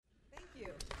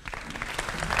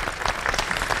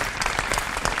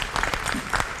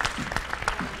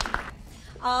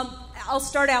I'll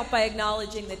start out by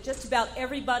acknowledging that just about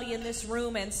everybody in this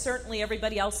room, and certainly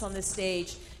everybody else on this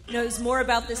stage, knows more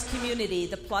about this community,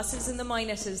 the pluses and the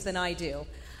minuses, than I do.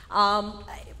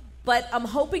 But I'm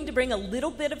hoping to bring a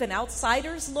little bit of an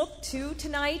outsider's look, too,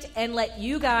 tonight, and let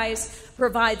you guys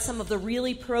provide some of the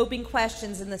really probing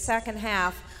questions in the second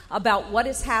half about what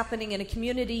is happening in a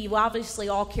community you obviously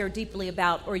all care deeply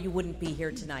about, or you wouldn't be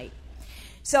here tonight.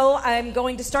 So I'm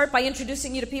going to start by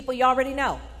introducing you to people you already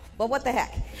know. Well, what the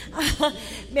heck?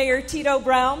 Mayor Tito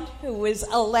Brown, who was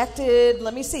elected,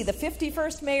 the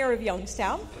 51st mayor of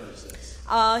Youngstown.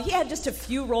 He had just a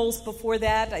few roles before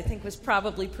that. I think was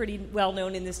probably pretty well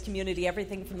known in this community,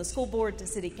 everything from the school board to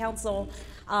city council.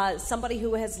 Somebody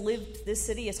who has lived this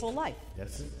city his whole life.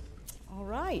 Yes. All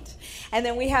right. And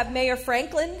then we have Mayor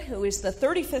Franklin, who is the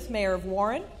 35th mayor of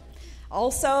Warren.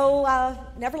 Also,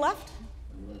 never left.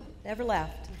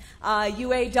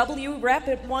 UAW rep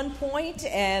at one point,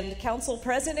 and council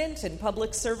president and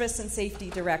public service and safety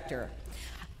director.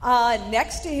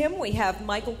 Next to him, we have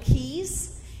Michael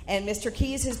Keyes. And Mr.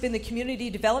 Keyes has been the Community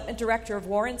Development Director of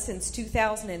Warren since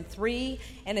 2003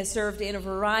 and has served in a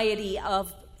variety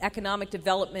of economic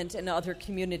development and other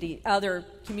community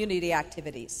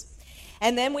activities.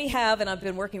 And then we have, and I've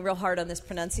been working real hard on this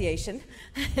pronunciation,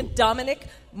 Dominic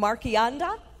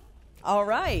Marchianda. All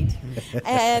right.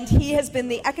 And he has been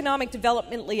the Economic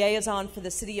Development Liaison for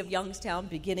the City of Youngstown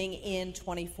beginning in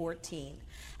 2014.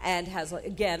 And has,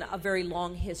 again, a very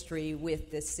long history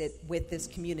with this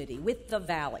community, with the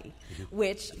Valley,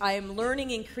 which I am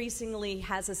learning increasingly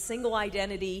has a single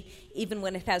identity, even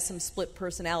when it has some split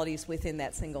personalities within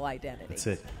that single identity. That's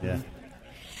it, yeah.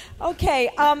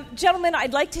 Okay, gentlemen,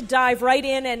 I'd like to dive right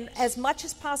in, and as much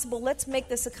as possible, let's make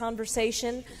this a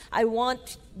conversation. I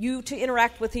want you to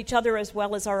interact with each other as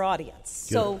well as our audience.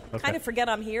 Good. So Okay. kind of forget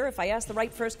I'm here. If I ask the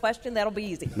right first question, that'll be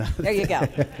easy. There you go.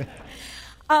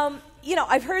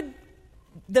 I've heard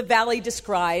the Valley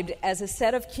described as a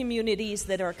set of communities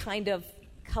that are kind of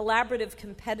collaborative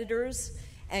competitors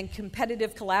and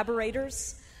competitive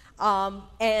collaborators,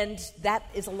 and that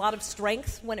is a lot of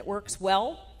strength when it works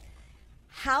well.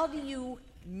 How do you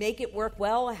make it work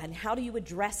well, and how do you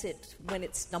address it when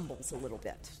it stumbles a little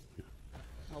bit?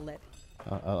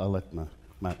 I'll let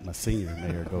my senior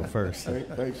mayor go first.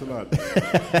 Thanks a lot.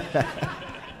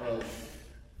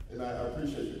 And I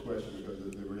appreciate the question,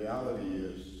 because the reality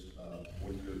is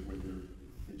when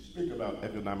you speak about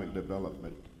economic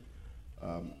development,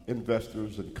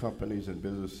 investors and companies and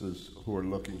businesses who are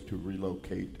looking to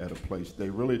relocate at a place, they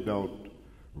really don't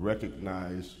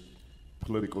recognize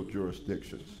political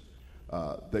jurisdictions.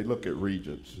 They look at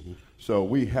regions. Mm-hmm. So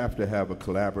we have to have a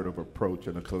collaborative approach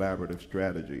and a collaborative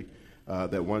strategy,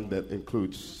 that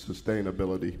includes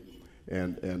sustainability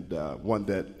and one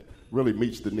that really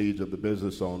meets the needs of the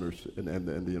business owners and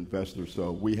the investors.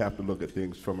 So we have to look at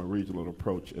things from a regional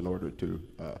approach in order to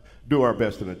do our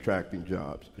best in attracting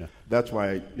jobs. Yeah. That's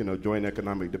why, joint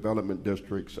economic development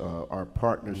districts, our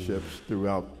partnerships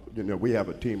throughout, we have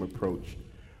a team approach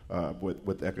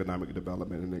with economic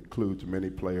development, and it includes many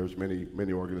players,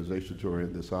 many organizations who are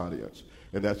in this audience.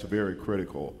 And that's very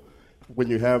critical. When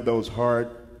you have those hard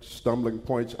stumbling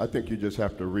points, I think you just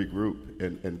have to regroup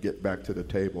and get back to the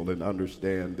table and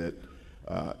understand that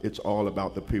it's all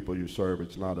about the people you serve.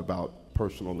 It's not about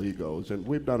personal egos. And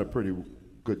we've done a pretty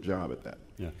good job at that.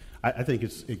 Yeah, I think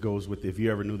it goes with, if you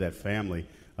ever knew that family,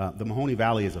 the Mahoney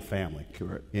Valley is a family.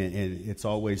 Correct. And it's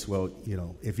always,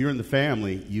 if you're in the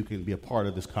family, you can be a part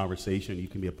of this conversation. You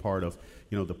can be a part of,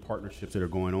 the partnerships that are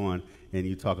going on. And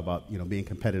you talk about, being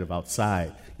competitive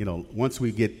outside. Once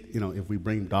we get, if we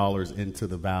bring dollars into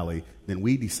the Valley, then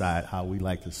we decide how we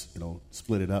like to,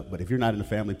 split it up. But if you're not in the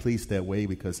family, please stay away,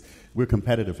 because we're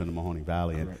competitive in the Mahoney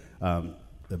Valley. And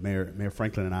the Mayor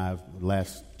Franklin and I, the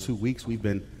last 2 weeks, we've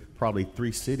been probably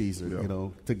 3 cities,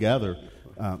 together.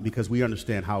 Because we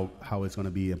understand how it's going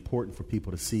to be important for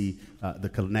people to see the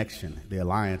connection, the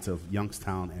alliance of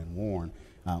Youngstown and Warren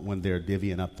when they're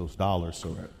divvying up those dollars.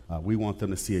 So we want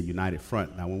them to see a united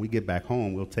front. Now, when we get back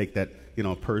home, we'll take that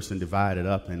person, divide it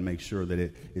up, and make sure that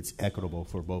it's equitable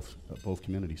for both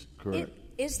communities. Correct.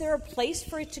 Is there a place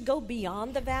for it to go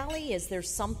beyond the Valley? Is there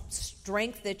some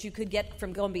strength that you could get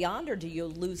from going beyond, or do you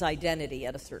lose identity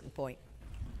at a certain point?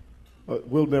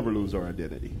 We'll never lose our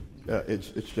identity.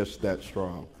 It's just that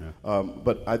strong. Yeah.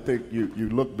 But I think you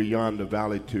look beyond the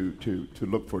Valley to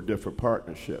look for different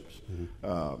partnerships.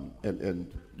 Mm-hmm.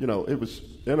 And it was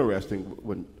interesting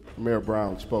when Mayor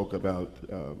Brown spoke about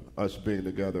us being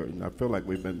together, and I feel like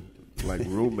we've been like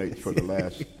roommates for the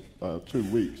last 2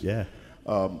 weeks. Yeah.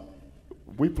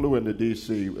 We flew into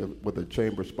D.C. with a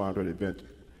chamber-sponsored event,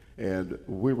 And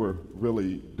we were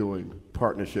really doing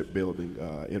partnership building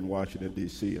in Washington,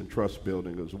 D.C., and trust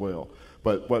building as well.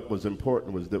 But what was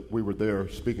important was that we were there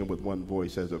speaking with one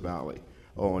voice as a valley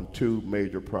on 2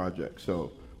 major projects.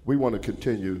 So we want to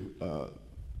continue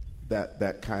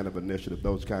that kind of initiative,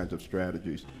 those kinds of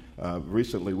strategies.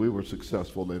 Recently, we were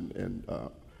successful in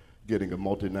getting a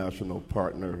multinational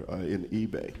partner in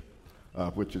eBay,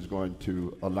 which is going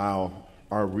to allow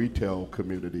our retail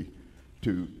community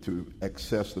to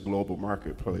access the global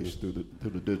marketplace through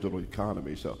the digital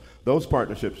economy. So those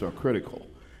partnerships are critical,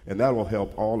 and that will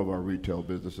help all of our retail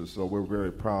businesses. So we're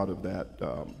very proud of that.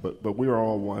 But we are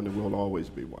all one, and we'll always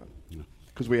be one,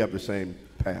 because we have the same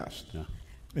past. Yeah.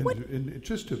 And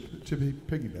just to be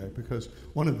piggyback, because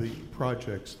one of the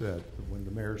projects that when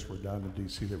the mayors were down in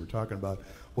D.C. they were talking about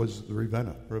was the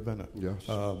Ravenna. Yes.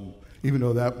 Even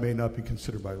though that may not be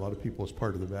considered by a lot of people as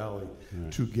part of the valley,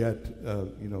 to get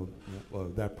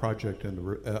that project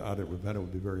out at Ravenna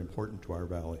would be very important to our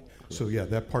valley. So yeah,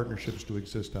 that partnerships do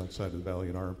exist outside of the valley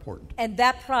and are important. And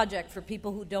that project, for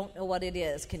people who don't know what it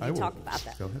is, can you talk about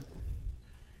that? Go ahead.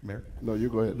 Mayor? No, you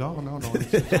go ahead. No.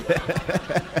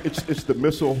 It's the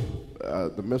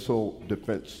missile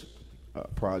defense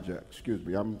project. Excuse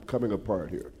me, I'm coming apart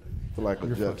here. I feel like a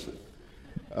Jetson.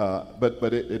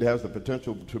 But it has the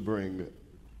potential to bring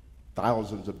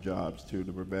thousands of jobs to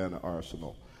the Ravenna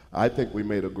Arsenal. I think we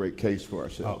made a great case for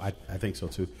ourselves. Oh, I think so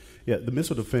too. Yeah, the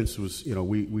missile defense was,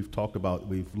 we've talked about,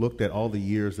 we've looked at all the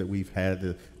years that we've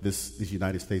had this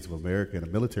United States of America and a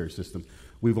military system.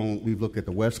 We've looked at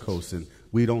the West Coast, and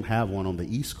we don't have one on the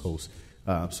East Coast.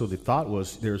 So the thought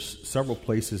was there's several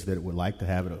places that would like to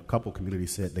have it. A couple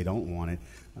communities said they don't want it.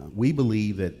 We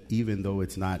believe that even though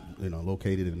it's not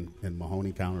located in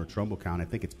Mahoney County or Trumbull County, I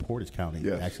think it's Portage County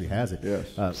that actually has it.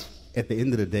 Yes. At the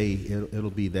end of the day,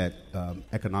 it'll be that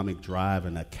economic drive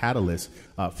and a catalyst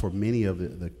for many of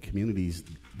the communities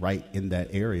right in that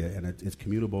area, and it's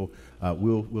commutable.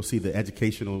 We'll see the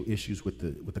educational issues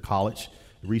with the college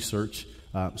research.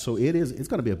 So it's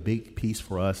going to be a big piece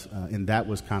for us, and that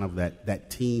was kind of that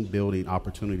team building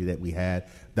opportunity that we had,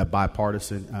 that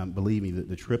bipartisan. Believe me,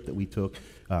 the trip that we took,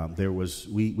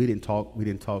 we didn't talk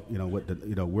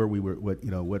where we were,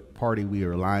 what party we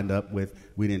were lined up with.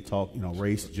 We didn't talk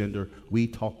race, gender. We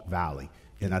talked Valley,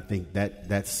 and I think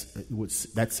that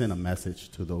sent a message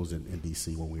to those in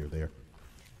D.C. when we were there.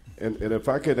 And if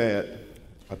I could add,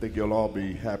 I think you'll all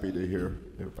be happy to hear.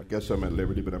 I guess I'm at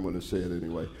liberty, but I'm going to say it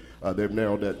anyway. They've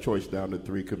narrowed that choice down to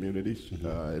 3 communities,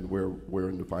 and we're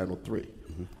in the final 3.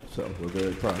 So we're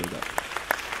very proud of that.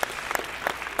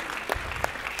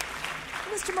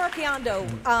 Mr.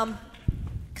 Marchiondo,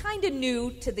 kind of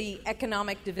new to the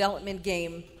economic development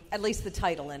game, at least the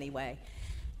title anyway.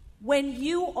 When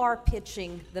you are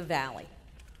pitching the Valley,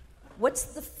 what's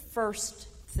the first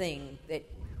thing that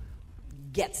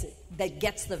gets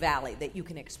the Valley that you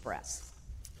can express?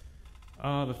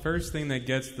 The first thing that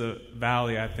gets the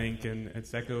Valley, I think, and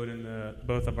it's echoed in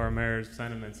both of our mayor's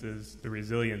sentiments, is the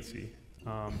resiliency.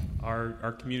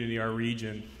 Our community, our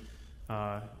region,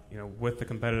 with the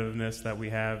competitiveness that we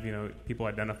have, people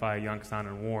identify Youngstown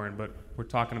and Warren, but we're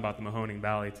talking about the Mahoning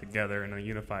Valley together in a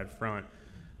unified front.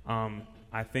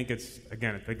 I think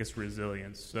it's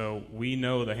resilience. So we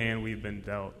know the hand we've been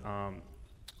dealt.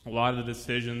 A lot of the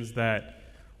decisions that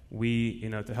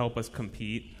to help us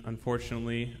compete,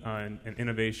 unfortunately, in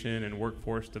innovation and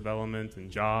workforce development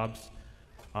and jobs,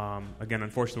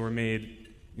 unfortunately, were made,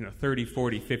 30,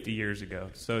 40, 50 years ago.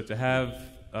 So to have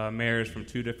mayors from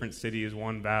 2 different cities,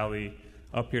 one valley,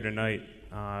 up here tonight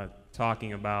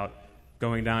talking about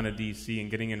going down to D.C. and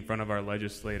getting in front of our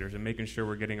legislators and making sure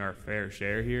we're getting our fair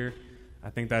share here, I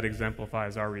think that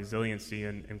exemplifies our resiliency.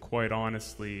 And quite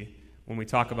honestly, when we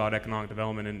talk about economic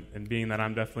development, and being that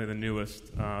I'm definitely the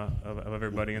newest of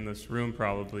everybody in this room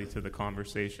probably to the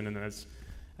conversation, and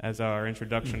as our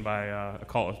introduction by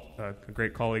a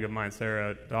great colleague of mine,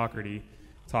 Sarah Doherty,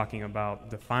 talking about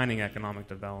defining economic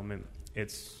development, I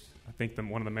think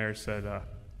one of the mayors said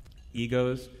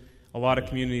egos. A lot of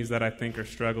communities that I think are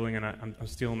struggling, and I'm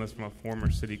stealing this from a former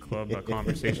city club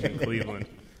conversation in Cleveland,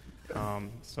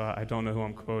 so I don't know who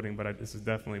I'm quoting, but this is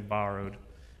definitely borrowed.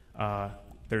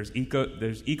 There's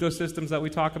ecosystems that we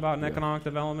talk about in economic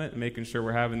development, and making sure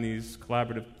we're having these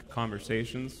collaborative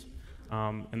conversations.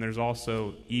 And there's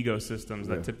also ecosystems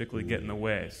that typically get in the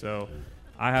way. So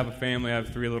I have a family. I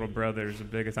have 3 little brothers, a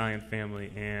big Italian family,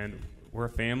 and we're a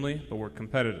family, but we're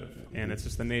competitive. And it's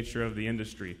just the nature of the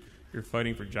industry. You're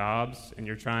fighting for jobs, and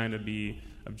you're trying to be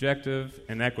objective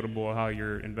and equitable how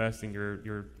you're investing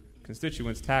your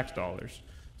constituents' tax dollars.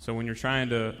 So when you're trying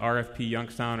to RFP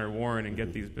Youngstown or Warren and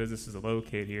get these businesses to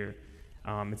locate here,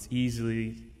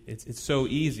 It's so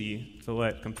easy to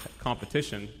let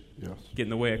competition get in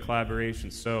the way of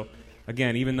collaboration. So,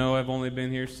 again, even though I've only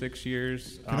been here 6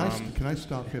 years... Can I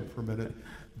stop him for a minute?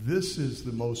 This is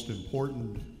the most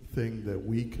important thing that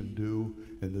we can do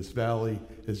in this valley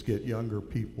is get younger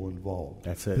people involved.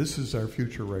 That's it. This is our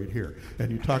future right here. And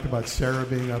you talk about Sarah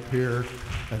being up here,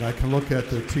 and I can look at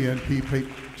the TNP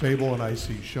table, and I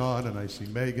see Sean, and I see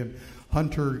Megan.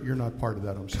 Hunter, you're not part of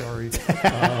that, I'm sorry.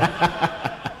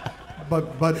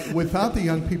 But without the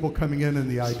young people coming in and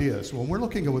the ideas, when we're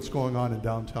looking at what's going on in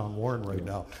downtown Warren right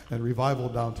now, and revival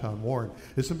downtown Warren,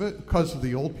 it's a bit because of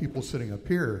the old people sitting up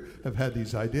here have had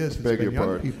these ideas. It's been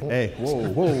young people. Hey, whoa. A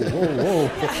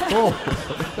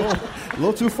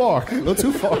little too far. You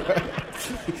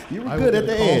were good at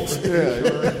the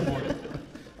edge.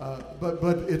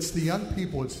 But it's the young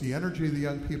people, it's the energy of the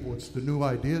young people, it's the new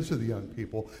ideas of the young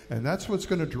people, and that's what's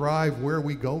going to drive where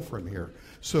we go from here.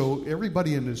 So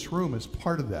everybody in this room is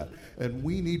part of that, and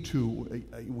we need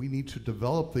to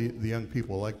develop the young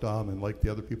people like Dom and like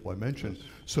the other people I mentioned,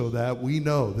 so that we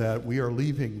know that we are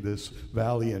leaving this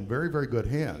valley in very, very good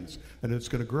hands, and it's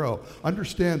going to grow.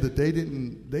 Understand that they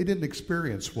didn't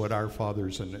experience what our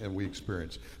fathers and we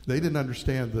experienced. They didn't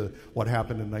understand what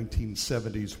happened in the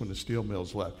 1970s when the steel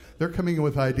mills left. They're coming in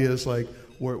with ideas like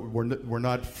we're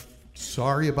not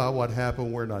sorry about what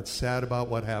happened. We're not sad about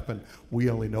what happened. We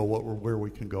only know where we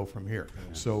can go from here.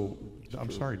 So I'm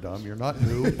sorry, Dom, you're not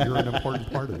new. You're an important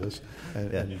part of this.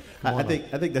 I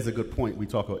think that's a good point. We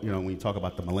talk, when you talk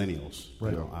about the millennials.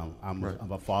 Right. I'm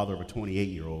a father of a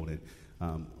 28-year-old,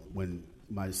 and when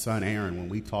my son Aaron, when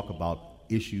we talk about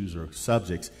issues or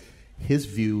subjects, his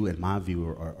view and my view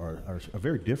are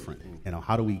very different.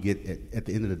 How do we get at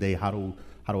the end of the day? How do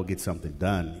we get something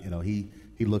done?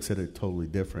 He looks at it totally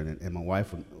different. And my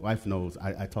wife knows.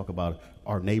 I talk about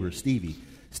our neighbor Stevie.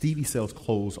 Stevie sells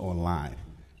clothes online.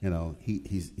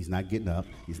 He's not getting up.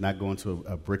 He's not going to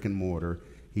a brick and mortar.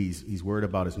 He's worried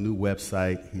about his new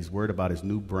website. He's worried about his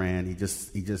new brand. He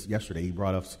just yesterday he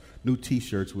brought us new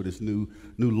T-shirts with his new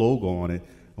logo on it.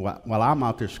 While I'm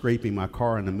out there scraping my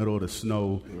car in the middle of the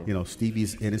snow,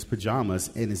 Stevie's in his pajamas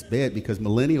in his bed, because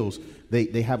millennials,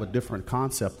 they have a different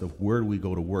concept of where do we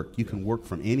go to work. You can work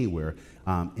from anywhere.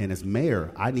 And as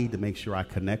mayor, I need to make sure I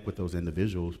connect with those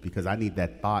individuals, because I need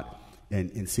that thought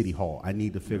in City Hall. I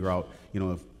need to figure out,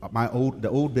 if the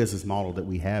old business model that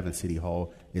we have in City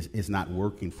Hall is not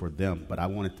working for them, but I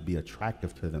want it to be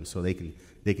attractive to them so they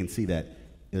can see that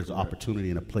there's an opportunity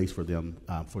and a place for them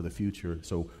for the future.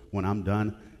 So when I'm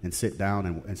done and sit down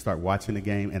and start watching the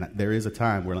game, and there is a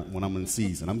time when I'm in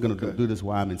season. I'm going to do this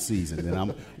while I'm in season.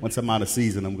 And once I'm out of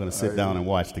season, I'm going to sit down and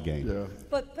watch the game. Yeah.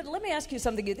 But let me ask you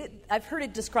something. I've heard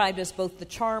it described as both the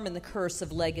charm and the curse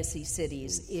of legacy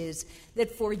cities, is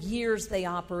that for years they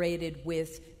operated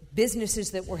with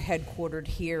businesses that were headquartered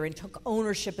here and took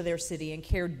ownership of their city and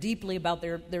cared deeply about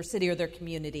their city or their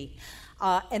community.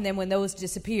 And then when those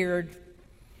disappeared,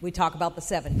 we talk about the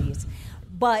 70s.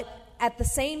 But at the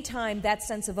same time, that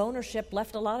sense of ownership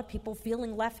left a lot of people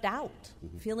feeling left out,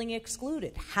 feeling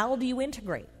excluded. How do you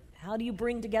integrate? How do you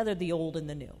bring together the old and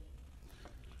the new?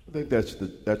 I think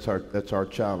that's our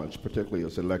challenge, particularly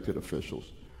as elected officials.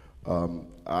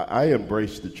 I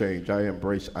embrace the change. I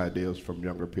embrace ideas from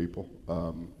younger people,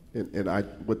 and I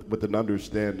with an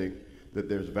understanding that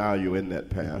there's value in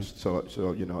that past. So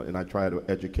and I try to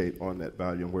educate on that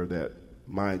value and where that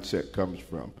mindset comes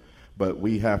from. But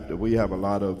we have a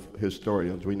lot of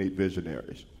historians. We need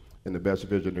visionaries, and the best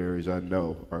visionaries I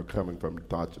know are coming from the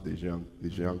thoughts of these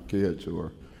young kids who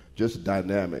are just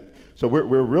dynamic. So we're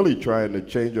really trying to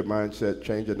change a mindset,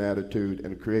 change an attitude,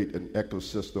 and create an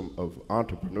ecosystem of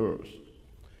entrepreneurs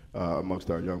amongst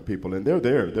our young people. And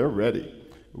they're ready.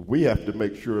 We have to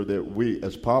make sure that we,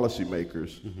 as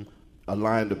policymakers,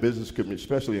 align the business community,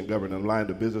 especially in government, align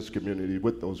the business community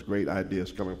with those great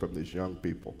ideas coming from these young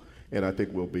people. And I think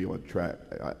we'll be on track.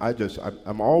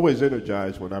 I'm always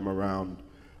energized when I'm around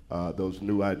those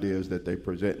new ideas that they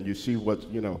present. And you see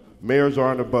mayors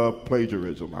aren't above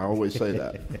plagiarism. I always say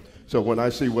that. So when I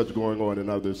see what's going on in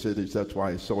other cities, that's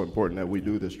why it's so important that we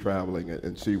do this traveling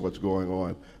and see what's going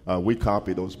on. We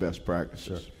copy those best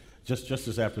practices. Sure. Just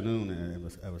this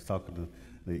afternoon, I was talking to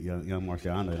the young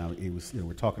Marciano, and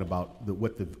we're talking about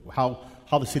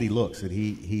how the city looks. And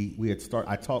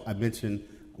I mentioned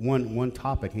one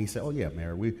topic, and he said, "Oh yeah,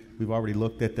 Mayor, we've already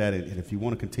looked at that, and if you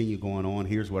want to continue going on,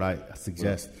 here's what I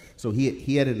suggest." Right. So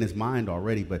he had it in his mind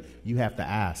already, but you have to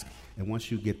ask. And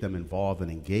once you get them involved and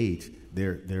engaged,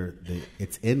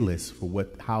 it's endless for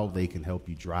how they can help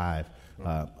you drive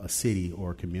a city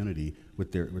or a community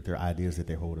with their ideas that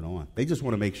they're holding on. They just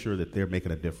want to make sure that they're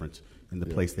making a difference in the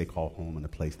place they call home and the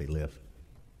place they live.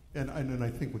 And I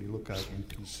think when you look out, you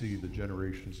can see the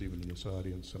generations, even in this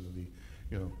audience, some of the,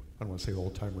 I don't want to say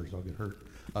old timers, I'll get hurt.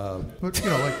 But,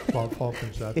 like Bob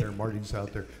Faulkner's out there, Marty's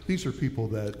out there. These are people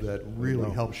that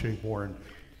really helped shape Warren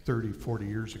 30, 40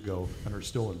 years ago and are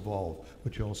still involved.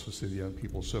 But you also see the young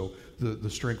people. So the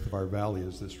strength of our valley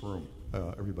is this room,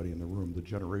 everybody in the room, the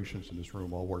generations in this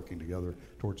room all working together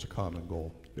towards a common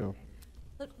goal. Yeah.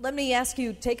 Let me ask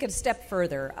you, take it a step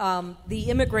further. The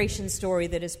immigration story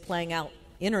that is playing out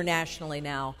internationally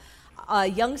now.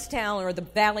 Youngstown, or the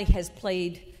Valley, has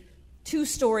played two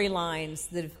storylines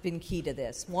that have been key to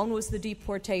this. One was the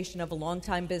deportation of a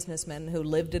longtime businessman who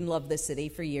lived and loved the city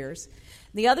for years.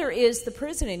 The other is the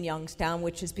prison in Youngstown,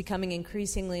 which is becoming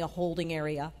increasingly a holding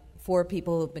area for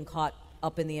people who have been caught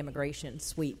up in the immigration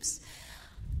sweeps.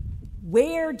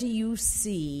 Where do you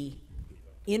see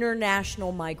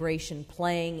international migration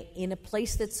playing in a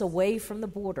place that's away from the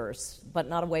borders, but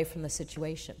not away from the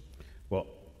situation? Well,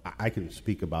 I can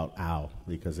speak about Al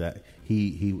because it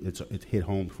hit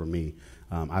home for me.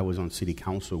 I was on city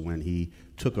council when he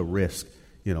took a risk,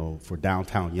 for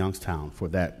downtown Youngstown, for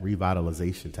that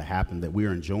revitalization to happen that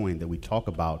we're enjoying, that we talk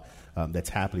about, that's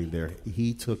happening there.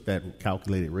 He took that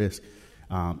calculated risk.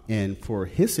 And for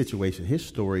his situation, his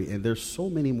story, and there's so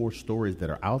many more stories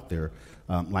that are out there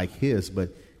like his, but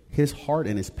his heart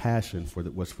and his passion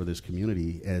was for this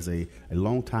community as a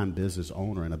longtime business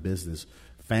owner and a business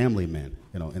family man,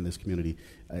 in this community.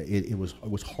 It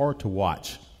was hard to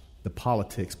watch the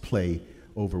politics play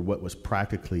over what was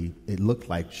practically, it looked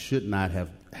like, should not have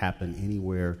happened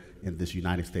anywhere in this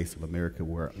United States of America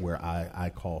where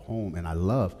I call home and I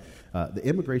love. The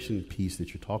immigration piece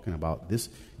that you're talking about, this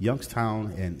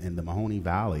Youngstown and the Mahoney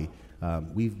Valley,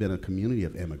 we've been a community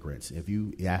of immigrants. If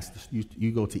you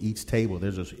you go to each table,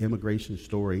 there's an immigration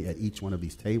story at each one of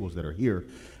these tables that are here,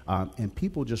 and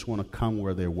people just want to come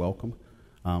where they're welcome,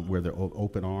 where they're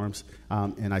open arms.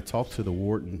 And I talked to the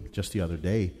warden just the other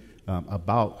day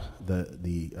about the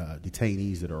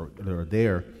detainees that are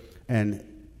there, and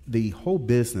the whole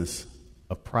business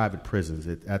of private prisons.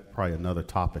 That's probably another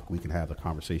topic we can have a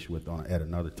conversation with at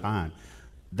another time.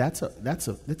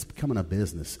 It's becoming a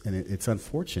business, and it's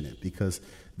unfortunate because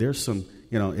there's some,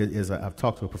 as I've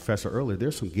talked to a professor earlier,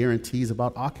 there's some guarantees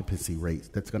about occupancy rates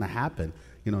that's going to happen.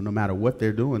 No matter what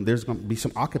they're doing, there's going to be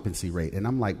some occupancy rate. And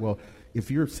I'm like, well, if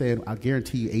you're saying I'll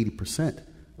guarantee you 80%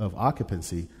 of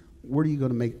occupancy,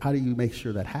 how do you make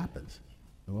sure that happens?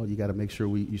 Well, you got to make sure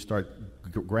you start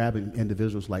grabbing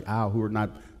individuals like Al who are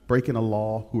not breaking a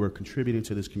law, who are contributing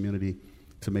to this community,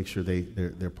 to make sure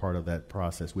they're part of that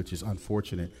process, which is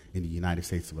unfortunate in the United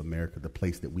States of America, the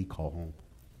place that we call home.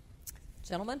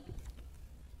 Gentlemen?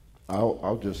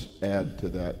 I'll just add to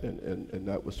that, and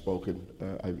that was spoken.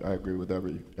 I agree with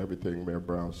everything Mayor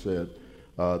Brown said.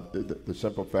 The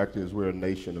simple fact is we're a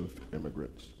nation of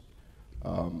immigrants.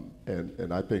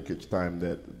 And I think it's time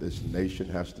that this nation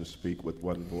has to speak with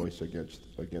one voice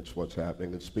against what's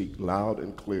happening, and speak loud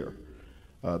and clear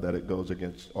that it goes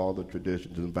against all the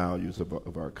traditions and values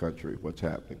of our country, what's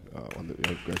happening on the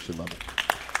immigration level.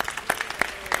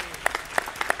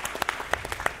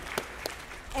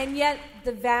 And yet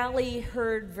the Valley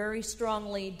heard very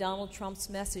strongly Donald Trump's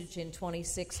message in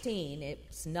 2016.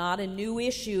 It's not a new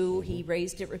issue. He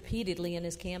raised it repeatedly in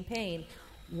his campaign.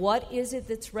 What is it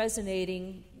that's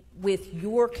resonating with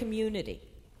your community?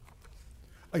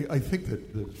 I think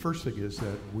that the first thing is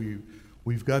that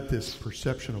we've got this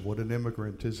perception of what an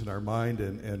immigrant is in our mind,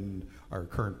 and our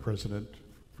current president,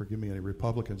 forgive me, any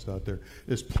Republicans out there,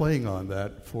 is playing on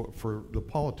that for the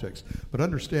politics. But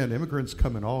understand, immigrants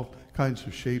come in all kinds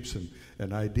of shapes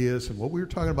and ideas, and what we were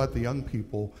talking about, the young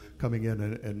people coming in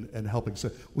and helping. So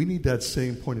we need that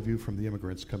same point of view from the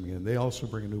immigrants coming in. They also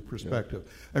bring a new perspective.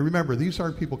 Yeah. And remember, these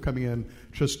aren't people coming in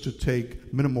just to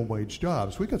take minimum wage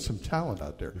jobs. We got some talent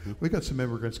out there. Mm-hmm. We got some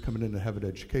immigrants coming in to have an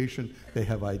education. They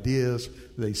have ideas.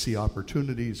 They see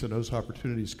opportunities, and those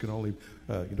opportunities can only,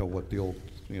 what the old,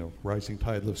 rising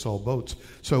tide lifts all boats.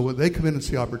 So when they come in and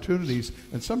see opportunities,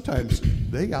 and sometimes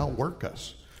they outwork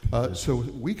us. So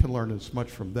we can learn as much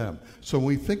from them. So when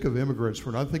we think of immigrants,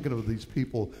 we're not thinking of these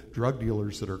people, drug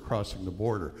dealers that are crossing the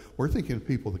border. We're thinking of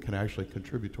people that can actually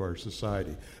contribute to our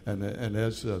society. And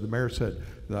as the mayor said,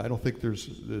 I don't think you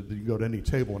can go to any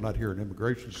table and not hear an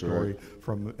immigration story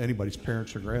from anybody's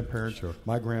parents or grandparents. Sure.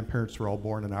 My grandparents were all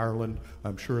born in Ireland.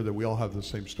 I'm sure that we all have the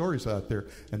same stories out there,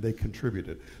 and they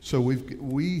contributed. So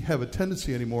we have a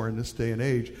tendency anymore in this day and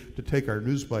age to take our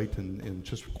news bite and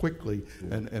just quickly,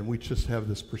 and we just have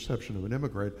this perception of an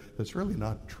immigrant that's really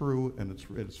not true, and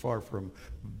it's far from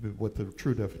what the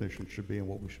true definition should be and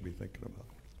what we should be thinking about.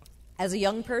 As a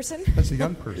young person? As a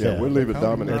young person. Yeah, we're leaving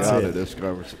Dominic out of this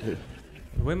conversation.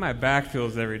 The way my back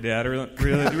feels every day, I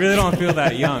really don't feel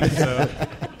that young. So,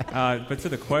 but to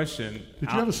the question,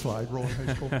 did you have a slide rule in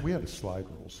high school? We had slide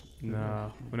rules.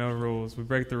 No rules. We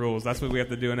break the rules. That's what we have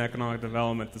to do in economic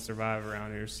development to survive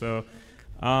around here. So,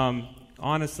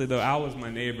 honestly, though, Al was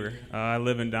my neighbor. I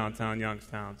live in downtown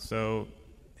Youngstown, so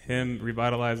him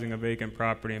revitalizing a vacant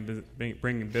property and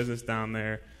bringing business down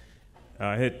there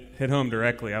hit home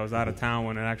directly. I was out of town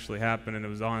when it actually happened, and it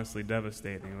was honestly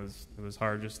devastating. It was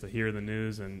hard just to hear the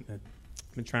news, and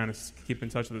I've been trying to keep in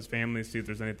touch with his family, see if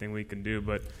there's anything we can do.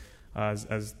 But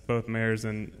as both mayors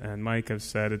and Mike have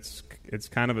said, it's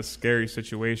kind of a scary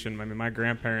situation. I mean, my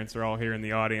grandparents are all here in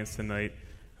the audience tonight,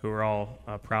 who are all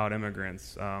proud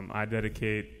immigrants. I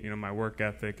dedicate my work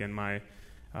ethic and my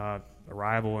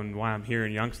arrival and why I'm here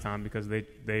in Youngstown because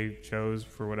they chose,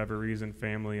 for whatever reason,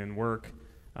 family and work,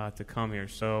 to come here.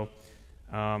 So,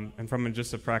 and from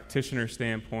just a practitioner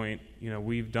standpoint,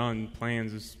 we've done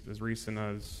plans as recent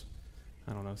as,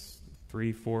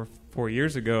 4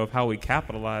 years ago of how we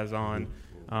capitalize on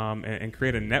and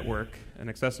create a network, an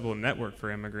accessible network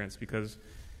for immigrants because,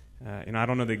 I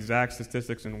don't know the exact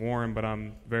statistics in Warren, but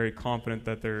I'm very confident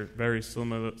that they're very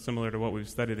similar to what we've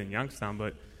studied in Youngstown,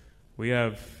 but we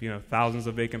have, thousands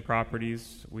of vacant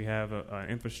properties. We have an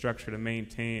infrastructure to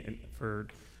maintain for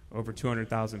over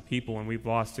 200,000 people, and we've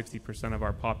lost 60% of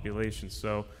our population.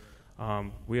 So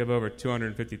we have over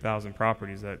 250,000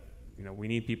 properties that we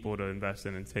need people to invest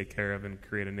in and take care of and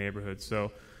create a neighborhood.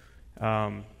 So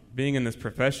being in this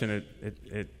profession,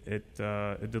 it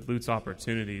dilutes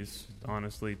opportunities,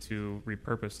 honestly, to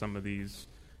repurpose some of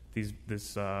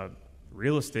this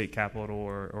real estate capital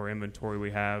or inventory we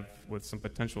have with some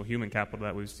potential human capital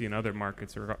that we see in other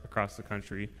markets across the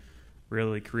country,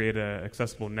 really create an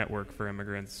accessible network for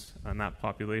immigrants and that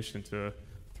population to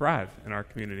thrive in our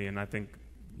community. And I think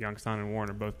Youngstown and Warren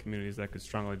are both communities that could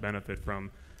strongly benefit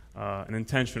from an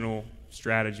intentional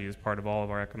strategy as part of all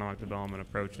of our economic development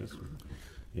approaches.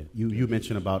 Yeah, you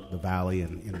mentioned about the valley,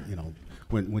 and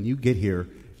when you get here,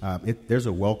 there's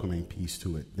a welcoming piece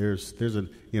to it. There's a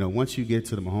once you get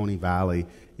to the Mahoney Valley,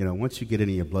 once you get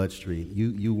into your bloodstream,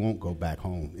 you won't go back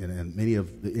home. And many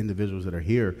of the individuals that are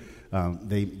here,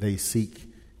 they seek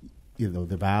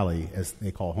the valley as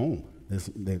they call home.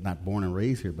 They're not born and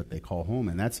raised here, but they call home,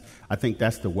 and I think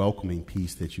that's the welcoming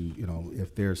piece that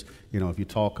if there's if you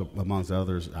talk amongst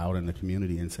others out in the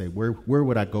community and say where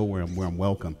would I go where I'm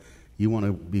welcome. You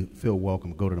want to feel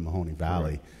welcome, go to the Mahoney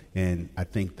Valley. Right. And I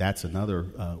think that's another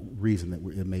reason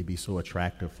that it may be so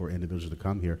attractive for individuals to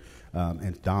come here.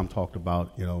 And Dom talked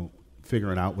about,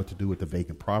 figuring out what to do with the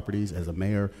vacant properties. As a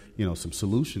mayor, some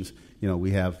solutions.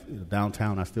 We have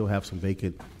downtown, I still have some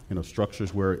vacant,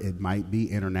 structures where it might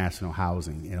be international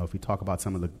housing. If you talk about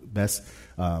some of the best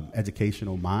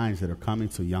educational minds that are coming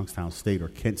to Youngstown State or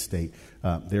Kent State,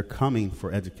 they're coming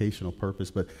for educational purpose.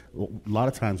 But a lot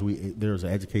of times there's an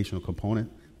educational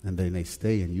component, and then they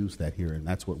stay and use that here. And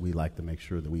that's what we like to make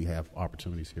sure that we have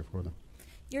opportunities here for them.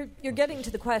 You're getting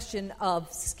to the question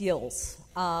of skills.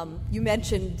 You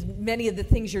mentioned many of the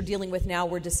things you're dealing with now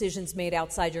were decisions made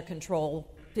outside your control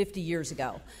 50 years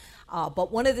ago.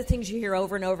 But one of the things you hear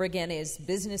over and over again is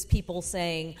business people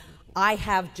saying, I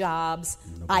have jobs,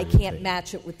 I can't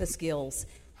match it with the skills.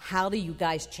 How do you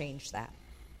guys change that?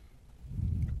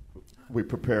 We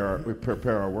prepare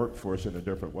our workforce in a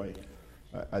different way.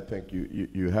 I think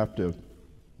you have to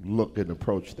look and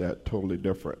approach that totally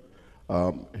different.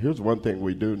 Here's one thing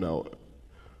we do know.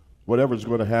 Whatever's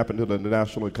going to happen to the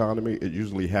national economy, it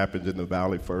usually happens in the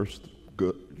valley first.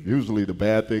 Usually the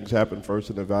bad things happen first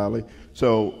in the valley.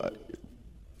 So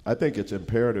I think it's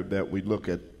imperative that we look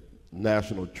at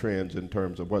national trends in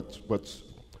terms of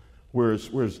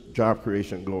where's job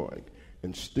creation going,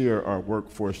 and steer our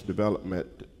workforce development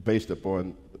based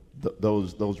upon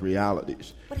those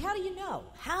realities. But how do you know?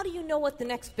 How do you know what the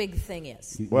next big thing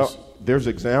is? Well, there's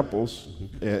examples,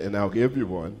 and I'll give you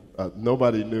one.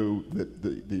 Nobody knew that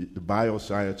the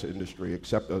bioscience industry,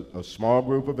 except a small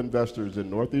group of investors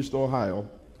in Northeast Ohio.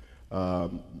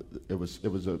 It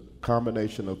was a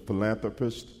combination of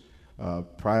philanthropists,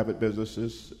 private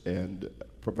businesses,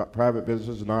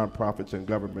 nonprofits, and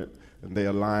government, and they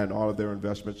align all of their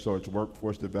investments towards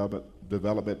workforce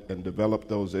development and develop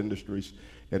those industries.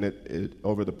 And it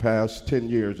over the past 10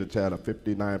 years, it's had a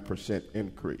 59%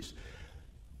 increase.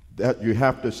 That you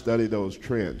have to study those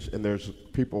trends, and there's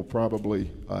people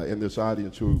probably in this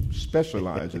audience who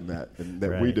specialize in that, and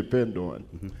that right. We depend on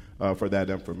for that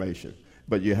information.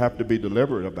 But you have to be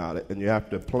deliberate about it, and you have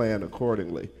to plan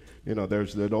accordingly.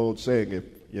 There's that old saying: if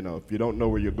you don't know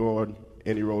where you're going,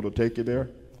 any road will take you there.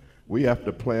 We have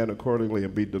to plan accordingly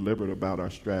and be deliberate about our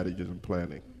strategies and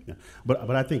planning. Yeah.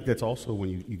 But I think that's also when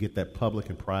you get that public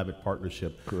and private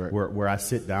partnership where I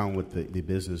sit down with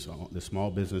the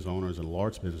small business owners and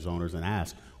large business owners and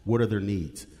ask, what are their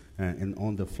needs? And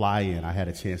on the fly-in, I had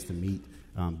a chance to meet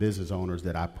business owners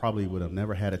that I probably would have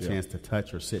never had a chance to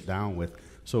touch or sit down with.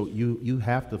 So you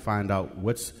have to find out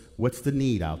what's the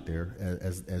need out there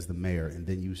as the mayor, and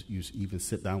then you even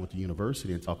sit down with the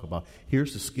university and talk about,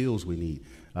 here's the skills we need.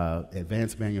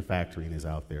 Advanced manufacturing is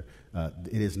out there.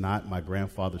 It is not my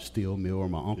grandfather's steel mill or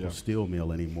my uncle's steel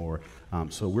mill anymore.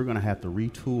 So we're going to have to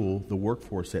retool the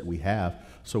workforce that we have.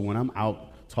 So when I'm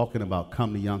out talking about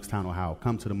come to Youngstown, Ohio,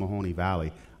 come to the Mahoney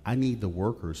Valley, I need the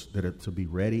workers that are to be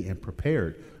ready and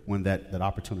prepared when that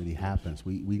opportunity happens.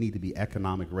 We need to be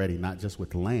economic ready, not just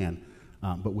with the land,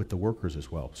 but with the workers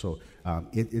as well. So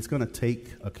it's going to take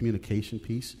a communication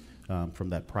piece from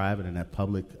that private and that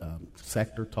public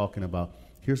sector talking about,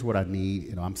 here's what I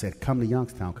need. I'm saying, come to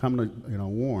Youngstown, come to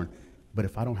Warren. But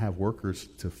if I don't have workers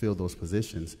to fill those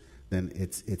positions, then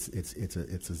it's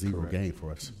a zero gain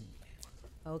for us.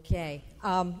 Okay.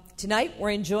 Tonight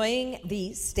we're enjoying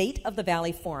the State of the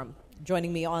Valley Forum.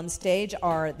 Joining me on stage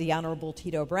are the Honorable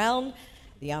Tito Brown,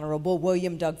 the Honorable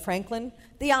William Doug Franklin,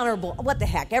 the Honorable, what the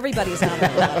heck, everybody's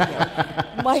honorable out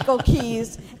here, Michael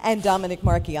Keys, and Dominic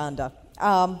Marchionda.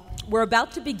 We're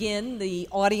about to begin the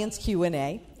audience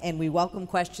Q&A, and we welcome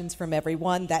questions from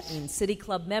everyone. That means City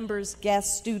Club members,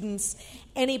 guests, students,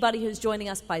 anybody who's joining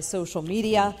us by social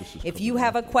media. If you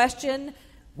have a question,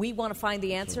 we want to find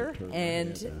the answer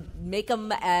and make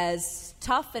them as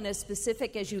tough and as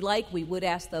specific as you like. We would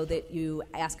ask, though, that you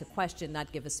ask a question,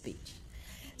 not give a speech.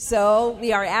 So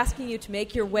we are asking you to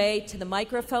make your way to the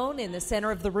microphone in the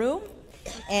center of the room.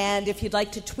 And if you'd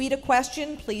like to tweet a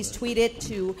question, please tweet it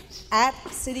to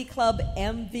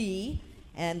 @CityClubMV,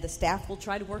 and the staff will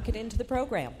try to work it into the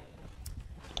program.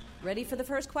 Ready for the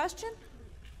first question?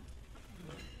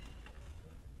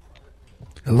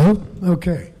 Hello?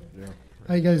 Okay.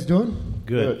 How you guys doing?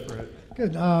 Good.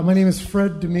 Good. My name is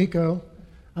Fred D'Amico.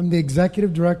 I'm the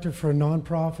executive director for a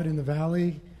nonprofit in the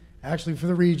Valley, actually for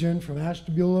the region, from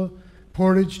Ashtabula,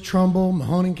 Portage, Trumbull,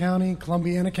 Mahoning County,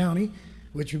 Columbiana County,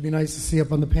 which would be nice to see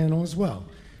up on the panel as well.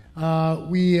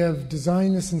 We have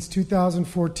designed this since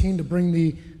 2014 to bring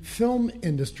the film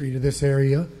industry to this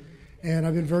area, and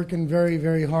I've been working very,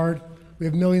 very hard. We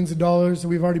have millions of dollars, so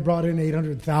we've already brought in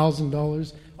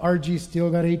 $800,000. RG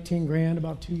Steel got $18,000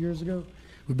 about 2 years ago.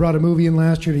 We brought a movie in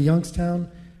last year to Youngstown,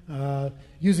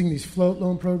 using these float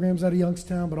loan programs out of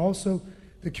Youngstown, but also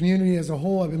the community as a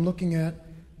whole. I've been looking at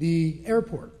the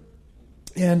airport.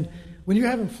 And when you're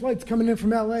having flights coming in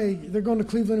from LA, they're going to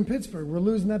Cleveland and Pittsburgh. We're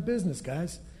losing that business,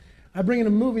 guys. I bring in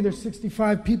a movie, there's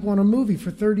 65 people on a movie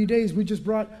for 30 days. We just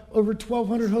brought over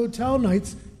 1,200 hotel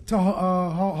nights to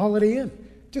Holiday Inn.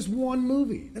 Just one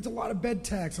movie. That's a lot of bed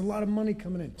tax, a lot of money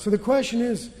coming in. So the question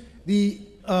is, the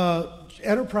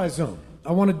enterprise zone.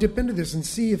 I want to dip into this and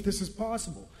see if this is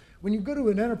possible. When you go to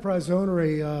an enterprise zone or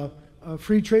a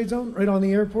free trade zone right on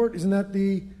the airport, isn't that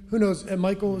who knows,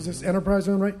 Michael, is this enterprise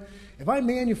zone, right? If I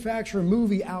manufacture a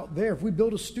movie out there, if we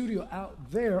build a studio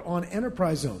out there on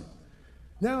enterprise zone,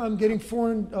 now I'm getting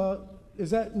foreign,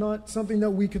 is that not something that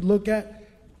we could look at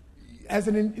as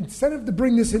an incentive to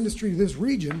bring this industry to this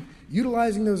region?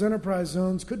 Utilizing those enterprise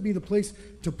zones could be the place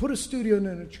to put a studio in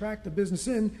and attract the business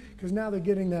in, because now they're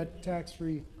getting that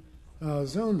tax-free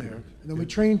zone there, and then we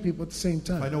train people at the same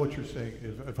time. I know what you're saying.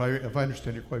 If I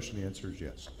understand your question, the answer is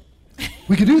yes.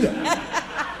 We could do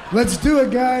that. Let's do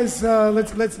it, guys.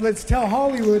 Let's tell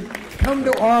Hollywood, come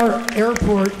to our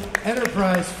airport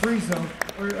enterprise free zone,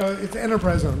 or it's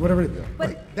enterprise zone, whatever it is.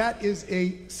 But that is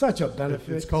such a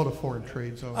benefit. It's called a foreign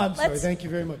trade zone. I'm sorry. Thank you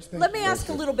very much. Let me ask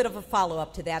a little bit of a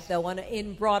follow-up to that, though,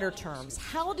 in broader terms.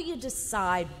 How do you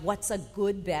decide what's a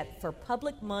good bet for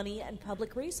public money and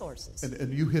public resources?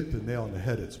 And you hit the nail on the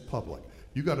head. It's public.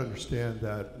 You got to understand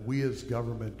that we as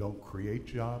government don't create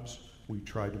jobs. We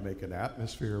try to make an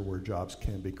atmosphere where jobs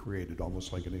can be created,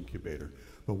 almost like an incubator.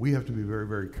 But we have to be very,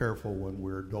 very careful when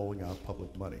we're doling out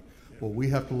public money. What we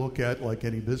have to look at, like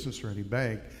any business or any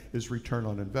bank, is return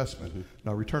on investment. Mm-hmm.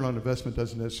 Now, return on investment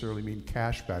doesn't necessarily mean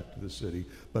cash back to the city,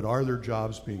 but are there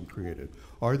jobs being created?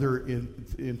 Are there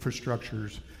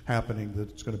infrastructures happening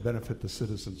that's going to benefit the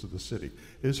citizens of the city?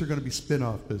 Is there going to be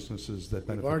spin-off businesses that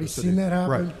benefit the city? We've already seen that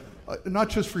happen. Right. Not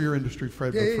just for your industry,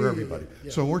 Fred, but for everybody.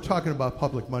 Yeah. So when we're talking about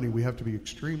public money, we have to be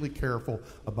extremely careful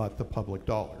about the public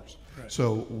dollars. Right.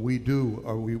 So we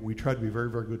try to be very,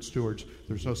 very good stewards.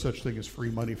 There's no such thing as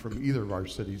free money from either of our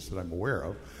cities that I'm aware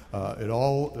of. It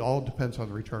all depends on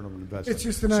the return of investment. It's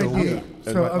just an idea. It's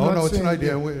an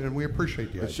idea, and we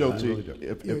appreciate the idea. Schulte,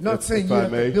 really not saying you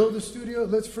have to build a studio.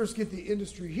 Let's first get the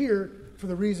industry here for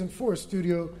the reason for a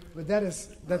studio. But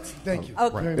thank you.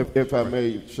 Okay. If I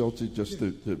may, Schulte, just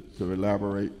to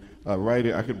elaborate, right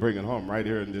here, I can bring it home. Right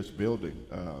here in this building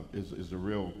is a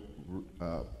real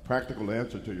practical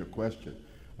answer to your question.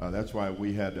 That's why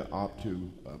we had to opt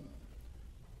to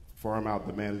farm out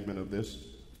the management of this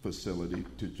facility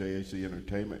to JAC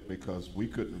Entertainment because we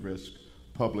couldn't risk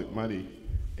public money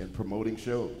in promoting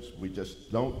shows. We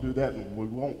just don't do that, and we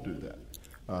won't do that.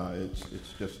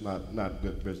 It's just not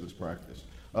good business practice.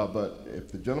 But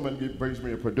if the gentleman brings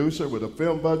me a producer with a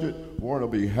film budget, Warren will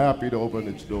be happy to open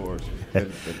its doors and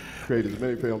create as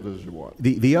many films as you want.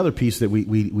 The other piece that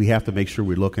we have to make sure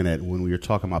we're looking at when we are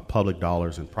talking about public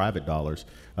dollars and private dollars,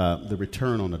 the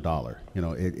return on the dollar.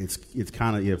 It's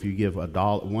kind of, if you give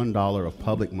 $1 of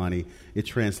public money, it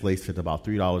translates to about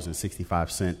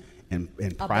 $3.65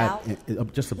 in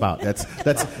private. Just about. That's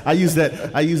I use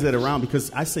that around because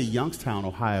I say Youngstown,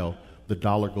 Ohio. The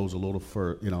dollar goes a little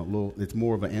for it's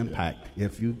more of an impact.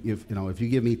 If you give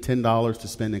me $10 to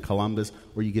spend in Columbus,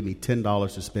 or you give me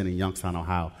 $10 to spend in Youngstown,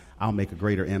 Ohio, I'll make a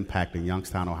greater impact in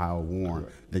Youngstown, Ohio, Warren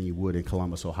than you would in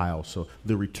Columbus, Ohio. So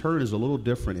the return is a little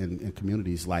different in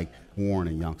communities like Warren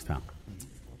and Youngstown.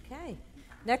 Okay.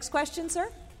 Next question,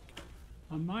 sir.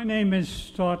 My name is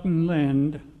Staunton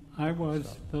Lind. I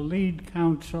was the lead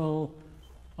counsel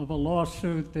of a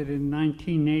lawsuit that in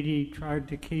 1980 tried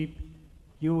to keep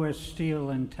U.S. Steel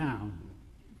in town.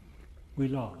 We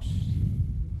lost.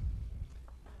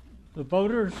 The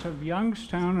voters of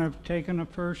Youngstown have taken a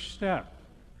first step.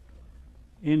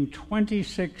 In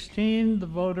 2016, the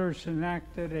voters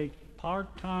enacted a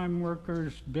part-time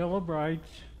workers' Bill of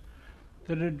Rights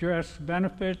that addressed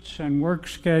benefits and work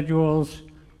schedules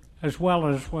as well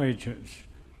as wages.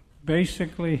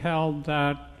 Basically held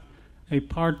that a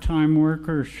part-time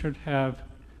worker should have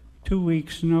 2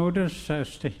 weeks' notice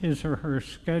as to his or her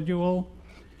schedule,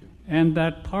 and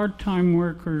that part-time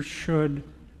workers should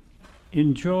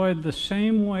enjoy the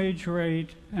same wage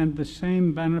rate and the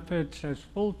same benefits as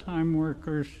full-time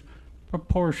workers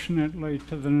proportionately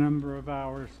to the number of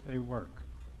hours they work.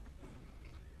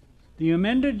 The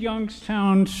amended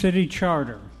Youngstown City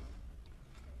Charter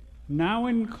now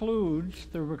includes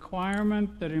the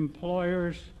requirement that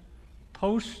employers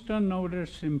post a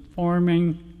notice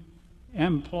informing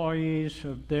employees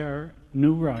of their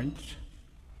new rights.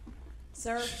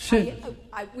 Sir,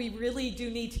 we really do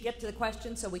need to get to the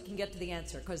question so we can get to the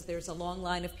answer because there's a long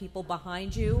line of people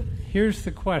behind you. Here's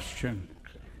the question,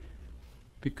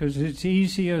 because it's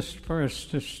easiest for us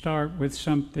to start with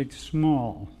something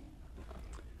small.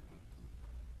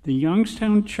 The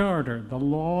Youngstown Charter, the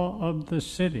law of the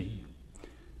city,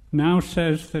 now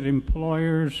says that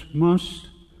employers must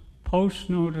post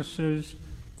notices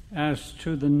as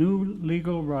to the new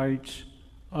legal rights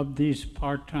of these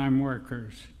part-time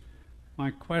workers.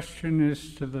 My question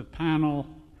is to the panel,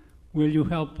 will you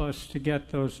help us to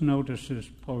get those notices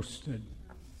posted?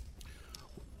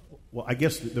 Well, I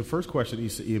guess the first question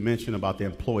you mentioned about the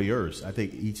employers, I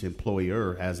think each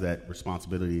employer has that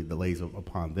responsibility that lays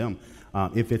upon them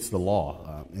if it's the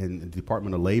law. And the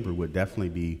Department of Labor would definitely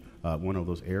be one of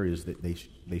those areas that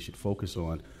they should focus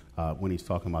on when he's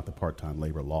talking about the part-time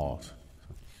labor laws.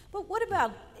 But what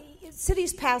about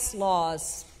cities pass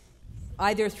laws,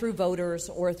 either through voters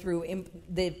or through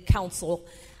the council,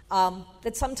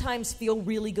 that sometimes feel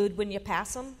really good when you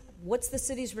pass them? What's the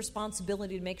city's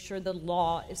responsibility to make sure the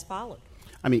law is followed?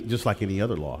 I mean, just like any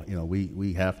other law,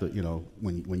 we have to,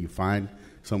 when you find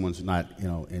someone's not,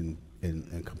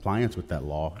 in compliance with that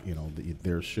law,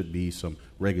 there should be some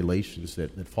regulations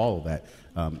that follow that.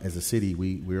 As a city,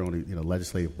 we're only,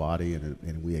 legislative body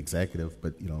and we executive,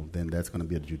 but, then that's going to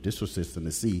be a judicial system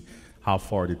to see how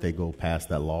far did they go past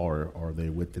that law or are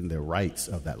they within their rights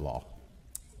of that law.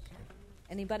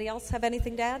 Anybody else have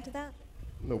anything to add to that?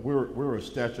 No, we're a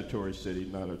statutory city,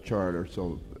 not a charter,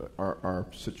 so our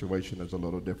situation is a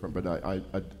little different. But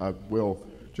I will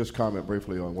just comment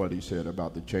briefly on what he said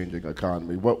about the changing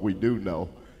economy. What we do know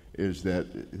is that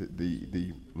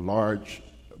the large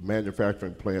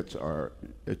manufacturing plants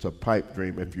it's a pipe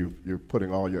dream if you're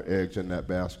putting all your eggs in that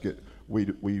basket. We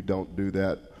don't do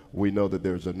that. We know that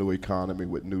there's a new economy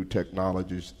with new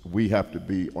technologies. We have to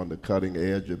be on the cutting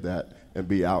edge of that and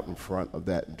be out in front of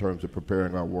that in terms of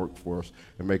preparing our workforce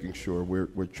and making sure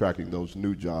we're tracking those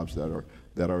new jobs that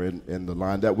are in the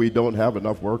line that we don't have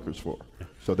enough workers for.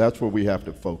 So that's where we have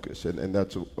to focus, and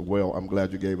that's I'm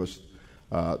glad you gave us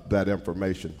that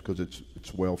information because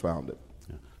it's well-founded.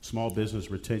 Yeah. Small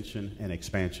business retention and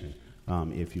expansion.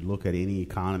 If you look at any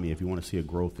economy, if you want to see a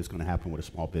growth, it's going to happen with a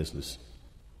small business.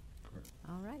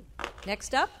 All right.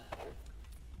 Next up.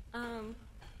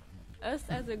 Us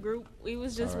as a group, we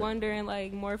was just wondering,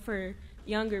 like, more for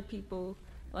younger people,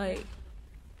 like,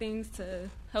 things to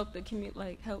help the community,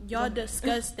 like, help y'all them.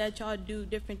 discussed that y'all do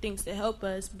different things to help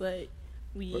us, but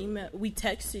we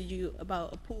texted you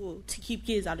about a pool to keep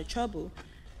kids out of trouble,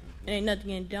 and ain't nothing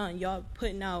getting done. Y'all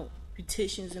putting out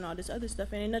petitions and all this other stuff,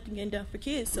 and ain't nothing getting done for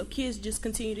kids. So kids just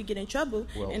continue to get in trouble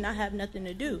and not have nothing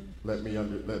to do. Let me.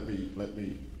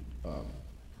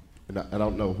 And I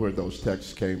don't know where those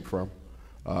texts came from.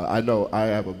 I know I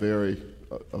have a very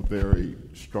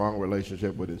strong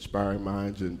relationship with Inspiring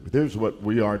Minds, and here's what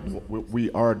we are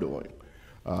doing.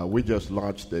 We just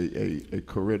launched a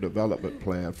career development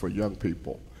plan for young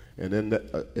people, and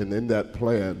in that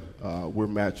plan, we're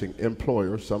matching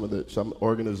employers. Some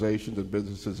organizations and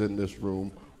businesses in this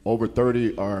room, over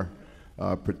 30 are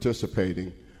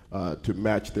participating to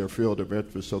match their field of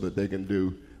interest so that they can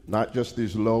do not just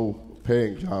these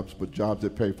low-paying jobs, but jobs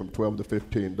that pay from $12 to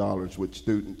 $15 with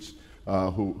students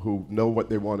who know what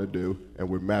they want to do, and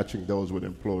we're matching those with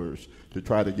employers to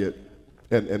try to get,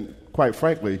 and quite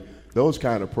frankly, those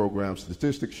kind of programs,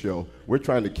 statistics show, we're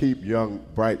trying to keep young,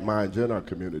 bright minds in our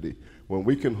community. When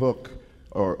we can hook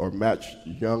or match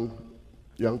young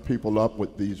people up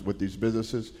with these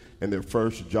businesses, and their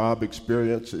first job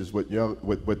experience is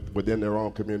within their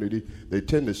own community, they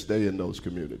tend to stay in those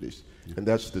communities, and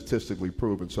that's statistically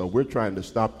proven. So we're trying to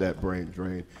stop that brain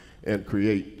drain and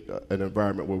create an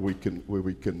environment where we can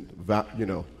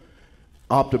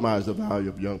optimize the value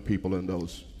of young people in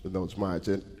those minds.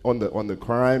 And on the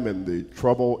crime and the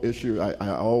trouble issue,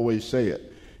 I always say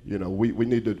it.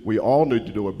 We all need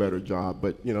to do a better job,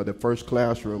 but the first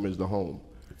classroom is the home.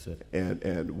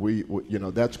 And we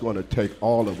that's going to take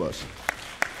all of us,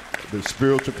 the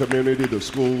spiritual community, the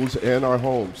schools, and our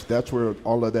homes. That's where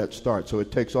all of that starts. So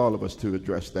it takes all of us to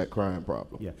address that crime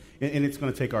problem. Yeah, and it's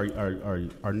going to take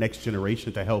our next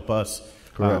generation to help us,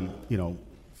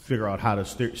 figure out how to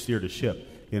steer the ship.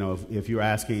 If you're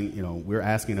asking, we're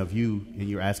asking of you and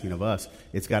you're asking of us,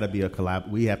 it's got to be a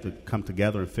collab. We have to come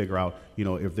together and figure out,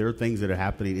 if there are things that are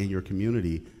happening in your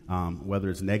community, whether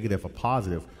it's negative or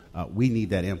positive, we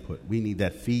need that input. We need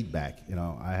that feedback.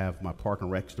 I have my Park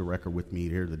and Rec director with me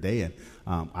here today,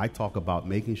 and I talk about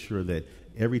making sure that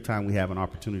every time we have an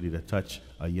opportunity to touch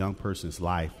a young person's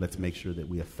life, let's make sure that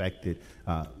we affect it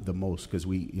the most, because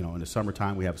we, in the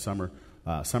summertime, we have summer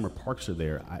parks are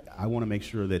there. I want to make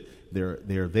sure that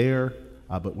they're there,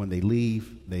 but when they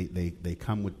leave, they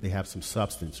come with, they have some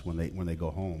substance when they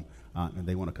go home, and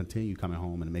they want to continue coming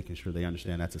home and making sure they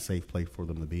understand that's a safe place for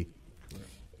them to be.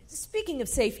 Speaking of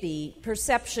safety,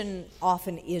 perception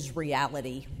often is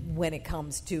reality when it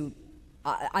comes to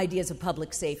ideas of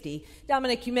public safety.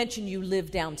 Dominic, you mentioned you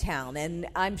live downtown, and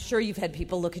I'm sure you've had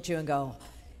people look at you and go,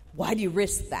 why do you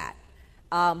risk that?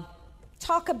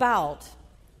 Talk about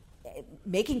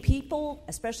making people,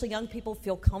 especially young people,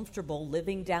 feel comfortable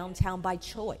living downtown by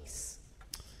choice.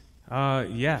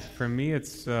 For me,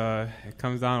 it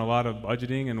comes down to a lot of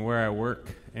budgeting and where I work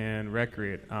and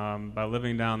recreate. By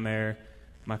living down there,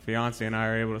 my fiance and I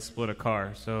are able to split a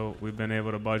car, so we've been able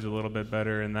to budget a little bit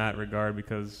better in that regard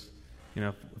because,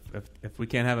 if we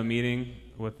can't have a meeting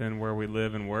within where we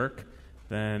live and work,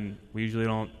 then we usually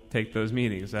don't take those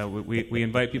meetings. We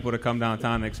invite people to come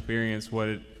downtown and experience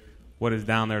what is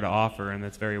down there to offer, and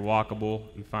it's very walkable.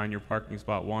 You find your parking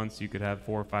spot once, you could have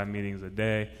 4 or 5 meetings a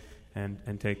day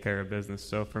and take care of business.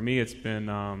 So for me, it's been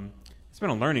a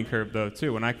learning curve, though,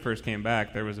 too. When I first came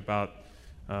back, there was about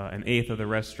an eighth of the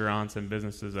restaurants and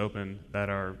businesses open that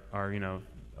are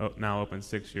now open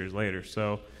 6 years later.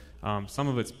 So some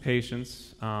of it's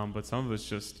patience, but some of it's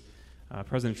just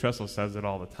President Tressel says it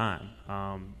all the time.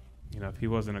 If he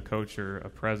wasn't a coach or a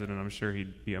president, I'm sure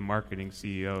he'd be a marketing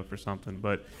CEO for something.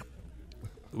 But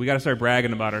we got to start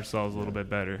bragging about ourselves a little bit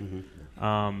better.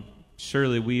 Mm-hmm.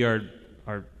 Surely we are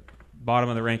bottom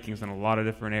of the rankings in a lot of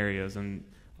different areas, and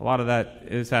a lot of that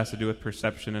has to do with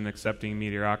perception and accepting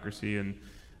mediocrity. And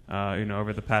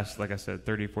over the past, like I said,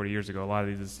 30, 40 years ago, a lot of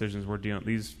these decisions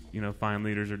these fine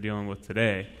leaders are dealing with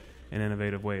today in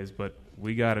innovative ways. But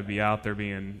we got to be out there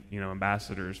being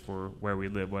ambassadors for where we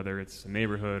live, whether it's a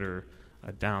neighborhood or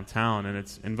a downtown, and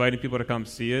it's inviting people to come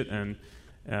see it and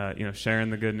sharing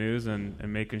the good news and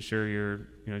making sure you're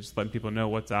just letting people know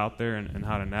what's out there and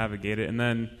how to navigate it. And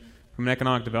then from an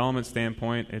economic development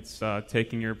standpoint, it's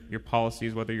taking your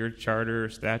policies, whether you're charter or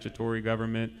statutory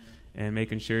government, and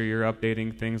making sure you're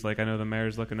updating things like I know the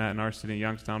mayor's looking at in our city,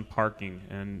 Youngstown, parking,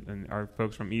 and our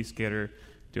folks from Eastgate are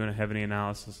doing a heavy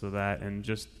analysis of that, and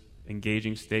just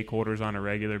engaging stakeholders on a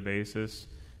regular basis,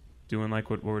 doing like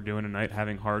what we're doing tonight,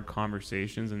 having hard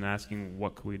conversations and asking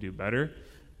what could we do better,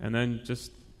 and then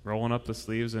just rolling up the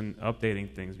sleeves and updating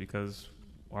things, because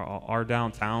our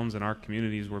downtowns and our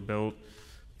communities were built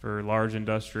for large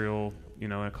industrial,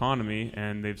 economy,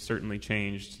 and they've certainly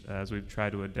changed as we've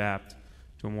tried to adapt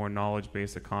to a more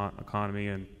knowledge-based economy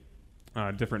and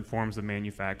different forms of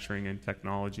manufacturing and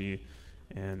technology,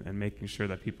 and making sure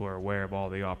that people are aware of all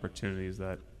the opportunities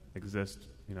that exist,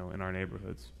 in our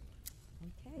neighborhoods.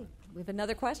 Okay, we have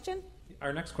another question.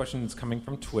 Our next question is coming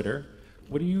from Twitter.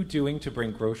 What are you doing to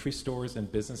bring grocery stores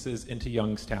and businesses into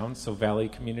Youngstown so Valley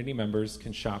community members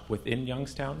can shop within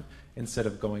Youngstown instead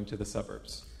of going to the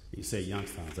suburbs? You say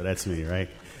Youngstown, so that's me, right?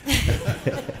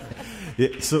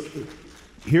 So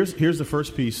here's the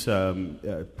first piece.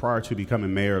 Prior to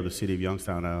becoming mayor of the city of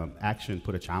Youngstown, Action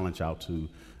put a challenge out to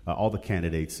all the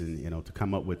candidates, and to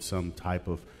come up with some type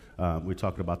of. We're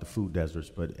talking about the food deserts,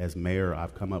 but as mayor,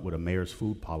 I've come up with a mayor's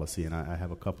food policy, and I have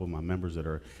a couple of my members that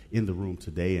are in the room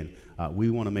today, and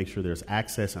we want to make sure there's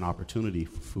access and opportunity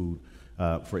for food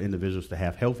for individuals to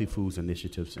have healthy foods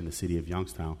initiatives in the city of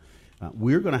Youngstown.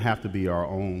 We're going to have to be our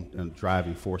own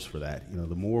driving force for that.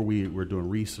 The more we're doing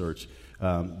research,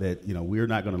 that we're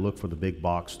not going to look for the big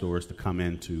box stores to come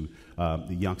into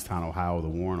the Youngstown, Ohio, the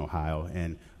Warren, Ohio,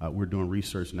 and we're doing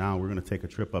research now. We're going to take a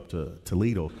trip up to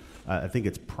Toledo. I think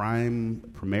it's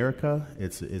Primerica.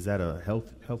 Is that a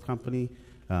health company?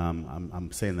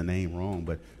 I'm saying the name wrong,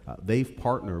 but they've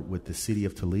partnered with the city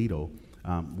of Toledo,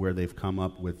 where they've come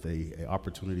up with a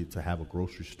opportunity to have a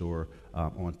grocery store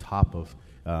on top of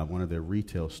one of their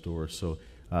retail stores. So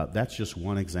that's just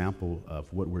one example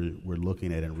of what we're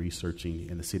looking at and researching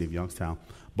in the city of Youngstown.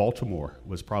 Baltimore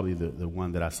was probably the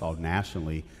one that I saw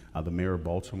nationally. The mayor of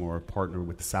Baltimore partnered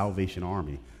with the Salvation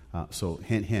Army. So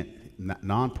hint, hint,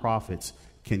 nonprofits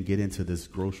can get into this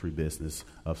grocery business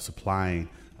of supplying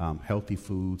healthy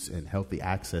foods and healthy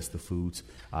access to foods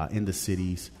in the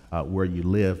cities where you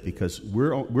live, because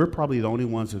we're probably the only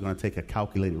ones that are going to take a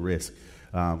calculated risk.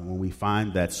 When we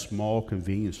find that small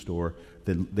convenience store,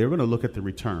 that they're going to look at the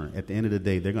return. At the end of the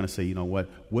day, they're going to say,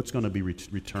 what's going to be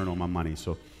return on my money?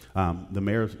 So the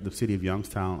mayor of the city of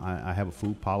Youngstown, I have a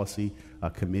food policy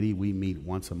committee. We meet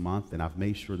once a month, and I've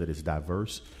made sure that it's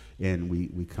diverse, and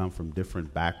we come from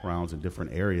different backgrounds and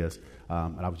different areas.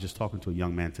 And I was just talking to a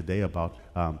young man today about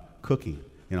cooking.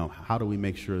 How do we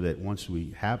make sure that once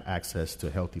we have access to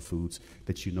healthy foods,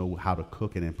 that you know how to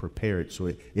cook it and prepare it so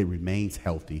it remains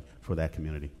healthy for that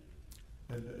community?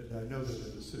 And I know that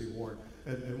in the city of Warren,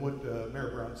 and what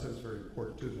Mayor Brown says is very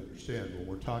important too to understand. When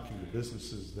we're talking to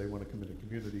businesses, they want to come into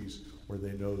communities where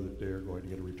they know that they're going to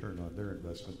get a return on their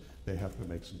investment. They have to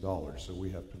make some dollars, so we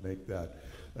have to make that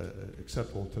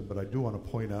acceptable to them. But I do want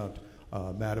to point out,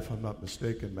 Matt, if I'm not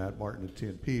mistaken, Matt Martin at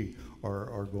TNP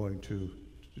are going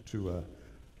to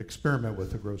experiment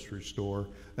with a grocery store.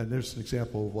 And there's an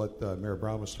example of what Mayor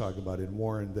Brown was talking about. In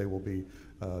Warren, they will be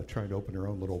trying to open their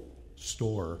own little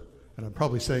store. And I'm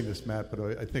probably saying this, Matt, but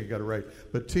I think I got it right.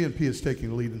 But TNP is taking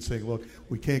the lead and saying, look,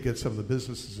 we can't get some of the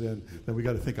businesses in, then we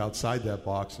got to think outside that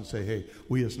box and say, hey,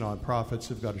 we as nonprofits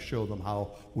have got to show them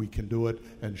how we can do it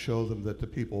and show them that the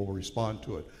people will respond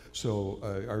to it. So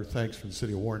our thanks from the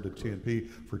city of Warren to TNP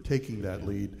for taking that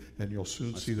lead, and you'll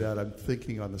soon see that. I'm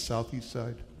thinking on the southeast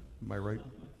side. Am I right?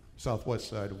 Southwest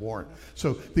side of Warren.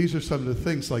 So these are some of the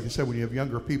things, like I said, when you have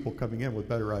younger people coming in with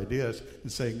better ideas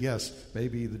and saying, yes,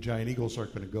 maybe the Giant Eagles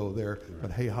aren't going to go there, but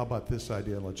hey, how about this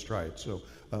idea? Let's try it. So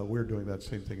we're doing that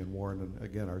same thing in Warren, and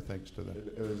again, our thanks to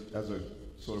them. As a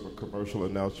sort of a commercial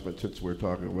announcement, since we're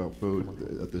talking about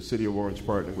food, the city of Warren's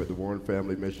partnering with the Warren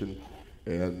Family Mission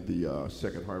and the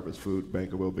Second Harvest Food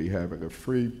Bank will be having a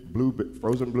free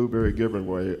frozen blueberry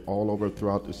giveaway all over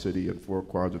throughout the city in 4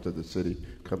 quadrants of the city.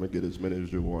 Come and get as many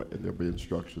as you want, and there'll be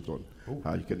instructions on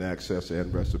how you can access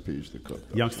and recipes to cook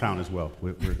those. Youngstown as well.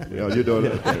 You're doing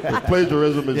it. Okay.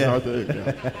 Plagiarism is not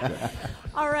the yeah.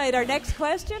 All right, our next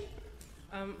question.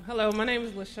 Hello, my name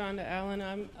is LaShonda Allen.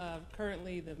 I'm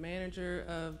currently the manager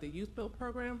of the Youth Build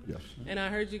program. Yes. And I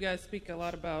heard you guys speak a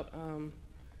lot about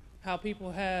how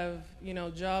people have,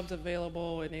 jobs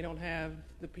available and they don't have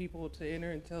the people to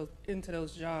enter into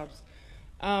those jobs.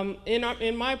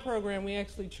 In my program, we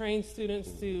actually train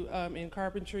students to in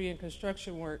carpentry and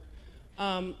construction work,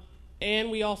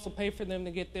 and we also pay for them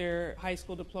to get their high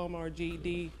school diploma or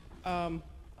GED.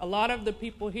 A lot of the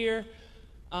people here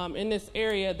in this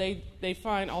area, they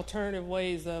find alternative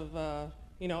ways of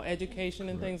education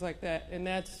and things like that, and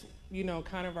that's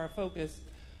kind of our focus.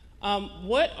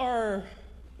 What are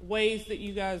ways that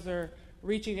you guys are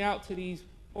reaching out to these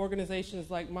organizations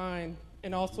like mine,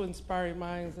 and also Inspiring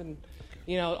Minds, and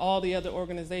all the other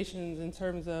organizations in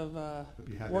terms of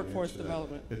workforce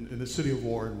development? In the city of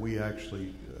Warren, we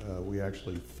actually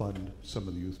fund some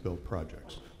of the Youth Build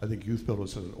projects. I think Youth Build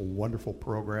is a wonderful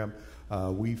program.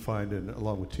 We find, and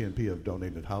along with TNP, have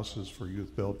donated houses for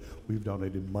Youth Build. We've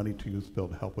donated money to Youth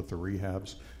Build to help with the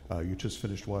rehabs. You just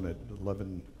finished one at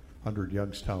 1100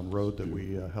 Youngstown Road that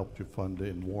we helped you fund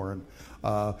in Warren.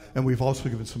 And we've also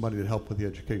given some money to help with the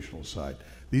educational side.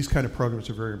 These kind of programs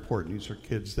are very important. These are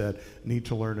kids that need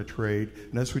to learn a trade.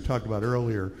 And as we talked about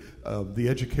earlier, the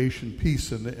education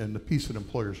piece and the piece that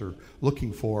employers are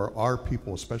looking for are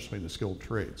people, especially in the skilled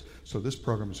trades. So this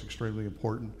program is extremely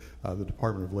important. The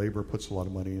Department of Labor puts a lot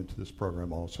of money into this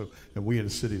program also. And we in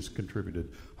the city has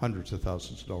contributed hundreds of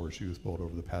thousands of dollars to Youth Build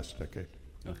over the past decade.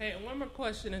 Okay, and one more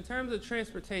question. In terms of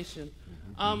transportation,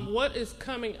 what is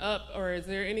coming up, or is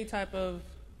there any type of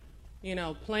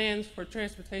plans for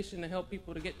transportation to help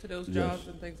people to get to those jobs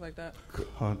and things like that?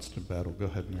 Constant battle. Go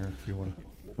ahead, Mayor, if you want to.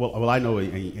 Well, I know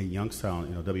in Youngstown,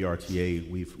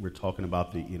 WRTA, we're talking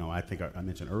about the, I think I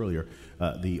mentioned earlier,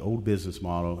 the old business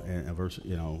model and versus,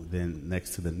 then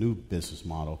next to the new business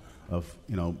model of,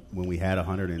 when we had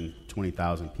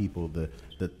 120,000 people,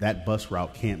 that bus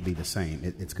route can't be the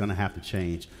same. It's going to have to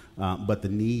change, but the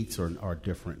needs are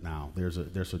different now. There's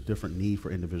a different need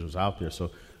for individuals out there. So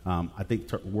I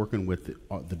think working with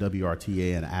the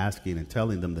WRTA and asking and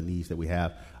telling them the needs that we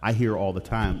have. I hear all the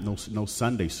time, no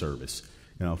Sunday service.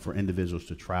 For individuals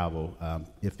to travel,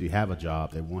 if you have a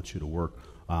job, they want you to work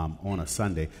on a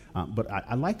Sunday. But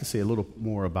I'd like to say a little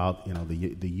more about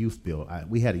the Youth Build.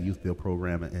 We had a Youth Build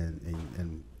program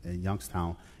in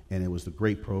Youngstown, and it was a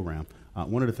great program.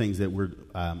 One of the things that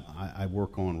I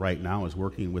work on right now is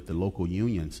working with the local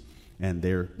unions, and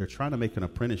they're trying to make an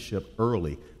apprenticeship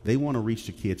early. They want to reach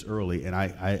the kids early, and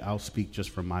I'll speak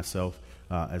just for myself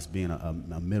as being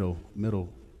a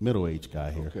middle-aged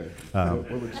guy here. Okay.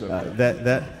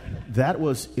 That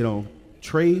was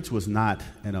trades was not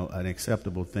an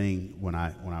acceptable thing when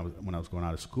I was going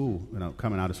out of school.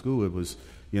 Coming out of school, it was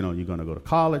you're going to go to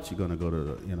college, you're going to go to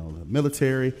the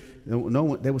military.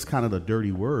 That was kind of the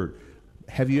dirty word.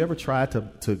 Have you ever tried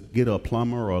to get a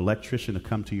plumber or electrician to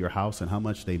come to your house and how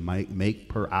much they might make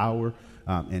per hour?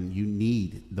 And you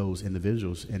need those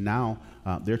individuals. And now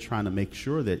they're trying to make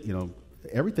sure that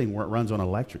everything runs on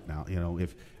electric now.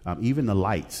 If even the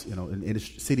lights, in the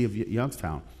city of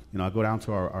Youngstown, I go down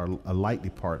to our light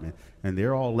department, and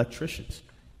they're all electricians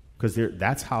because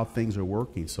that's how things are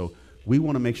working. So we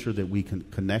want to make sure that we can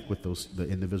connect with the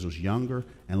individuals younger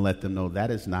and let them know that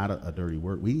is not a dirty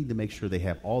word. We need to make sure they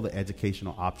have all the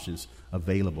educational options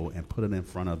available and put it in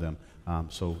front of them.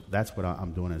 So that's what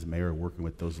I'm doing as mayor, working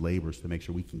with those laborers to make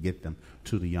sure we can get them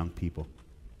to the young people.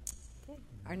 Okay.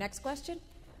 Our next question.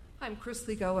 I'm Chris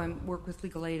Ligo. I work with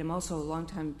Legal Aid. I'm also a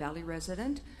longtime Valley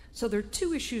resident. So there are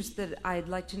two issues that I'd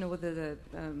like to know whether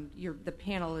the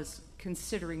panel is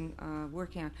considering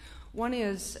working on. One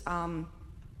is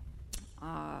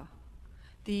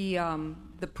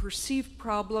the perceived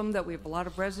problem that we have a lot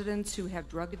of residents who have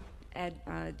drug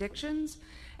addictions,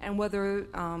 and whether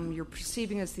you're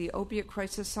perceiving as the opiate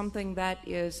crisis something that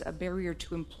is a barrier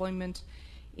to employment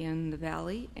in the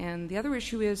Valley. And the other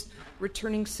issue is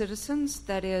returning citizens,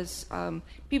 that is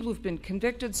people who've been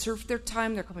convicted, served their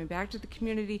time, they're coming back to the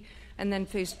community, and then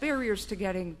face barriers to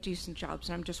getting decent jobs.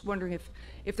 And I'm just wondering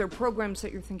if there are programs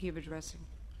that you're thinking of addressing.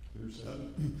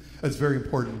 It's very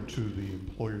important to the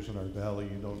employers in our Valley.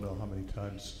 You don't know how many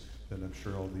times, and I'm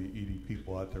sure all the ED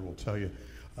people out there will tell you,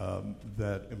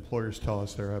 that employers tell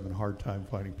us they're having a hard time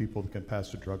finding people that can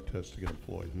pass a drug test to get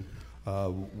employed.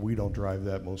 We don't drive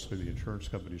that. Mostly the insurance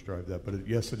companies drive that. But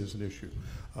yes, it is an issue.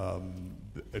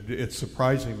 It's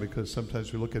surprising because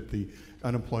sometimes we look at the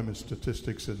unemployment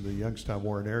statistics in the Youngstown,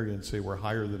 Warren area and say we're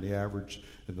higher than the average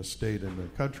in the state and the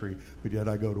country. But yet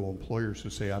I go to employers who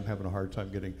say I'm having a hard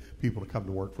time getting people to come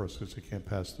to work for us because they can't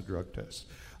pass the drug test.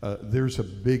 There's a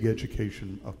big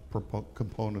education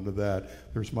component of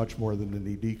that. There's much more than an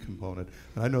ED component.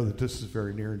 And I know that this is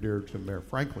very near and dear to Mayor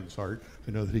Franklin's heart.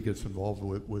 I know that he gets involved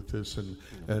with this. And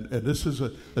this is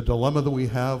a dilemma that we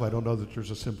have. I don't know that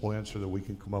there's a simple answer that we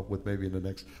can come up with maybe in the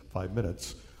next 5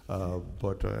 minutes.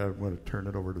 But I'm going to turn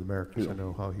it over to the mayor because I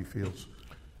know how he feels.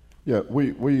 Yeah,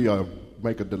 we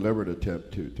make a deliberate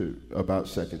attempt to about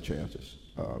second chances.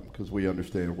 Because we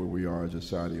understand where we are as a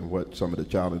society and what some of the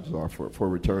challenges are for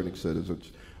returning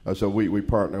citizens. So we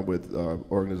partner with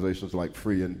organizations like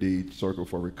Free Indeed, Circle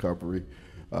for Recovery.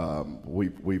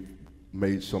 We've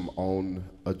made some own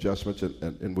adjustments,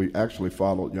 and we actually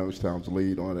followed Youngstown's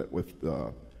lead on it with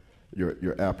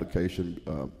your application,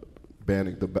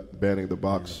 banning the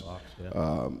box.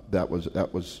 That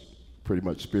was pretty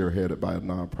much spearheaded by a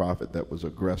nonprofit that was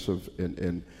aggressive,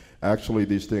 and actually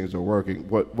these things are working.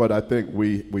 What I think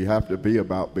we have to be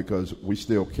about, because we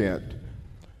still can't,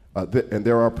 and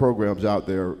there are programs out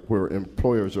there where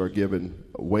employers are given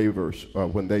waivers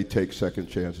when they take second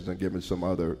chances and given some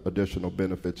other additional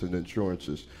benefits and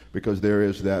insurances, because there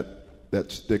is that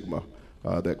stigma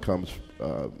that comes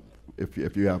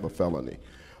if you have a felony.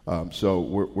 So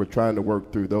we're trying to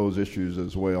work through those issues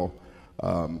as well.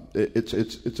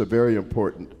 It's a very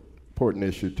important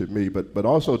issue to me, but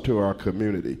also to our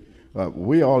community.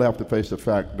 We all have to face the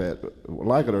fact that,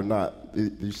 like it or not,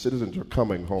 these citizens are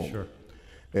coming home. Sure.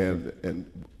 And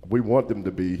we want them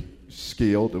to be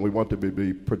skilled, and we want them to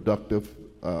be productive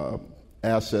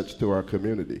assets to our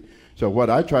community. So what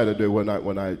I try to do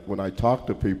when I talk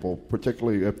to people,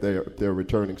 particularly if they're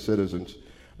returning citizens,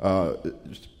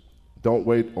 don't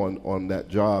wait on that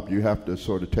job. You have to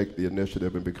sort of take the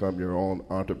initiative and become your own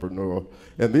entrepreneur.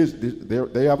 And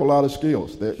they have a lot of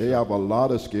skills. They have a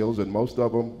lot of skills, and most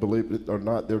of them, believe it or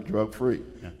not, they're drug-free.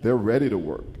 Yeah. They're ready to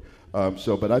work.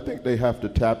 But I think they have to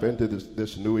tap into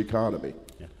this new economy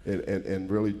and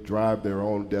really drive their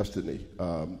own destiny.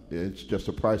 It's just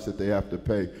a price that they have to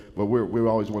pay. But we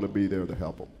always want to be there to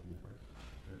help them.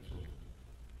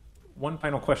 One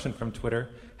final question from Twitter.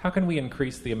 How can we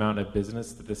increase the amount of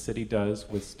business that the city does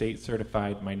with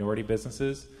state-certified minority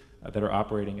businesses that are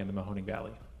operating in the Mahoning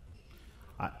Valley?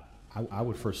 I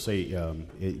would first say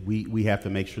we have to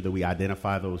make sure that we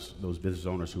identify those business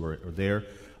owners who are there,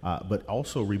 but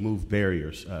also remove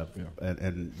barriers.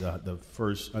 And the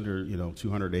first under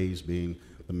 200 days being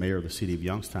the mayor of the city of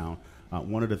Youngstown,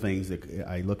 one of the things that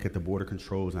I look at the border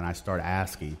controls and I start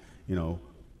asking,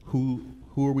 who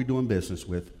are we doing business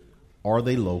with? Are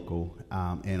they local?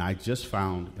 And I just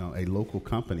found a local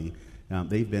company.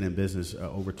 They've been in business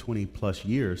over 20 plus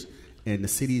years, and the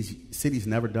city's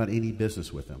never done any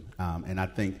business with them. And I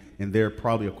think, and they're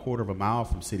probably a quarter of a mile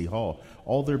from City Hall.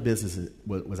 All their business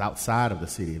was outside of the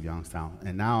city of Youngstown.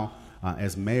 And now,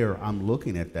 as mayor, I'm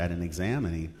looking at that and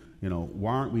examining,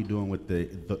 why aren't we doing with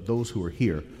those who are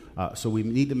here? So we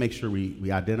need to make sure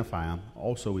we identify them.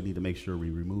 Also, we need to make sure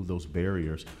we remove those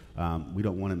barriers. We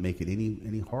don't want to make it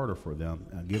any harder for them.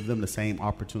 Give them the same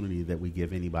opportunity that we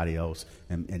give anybody else,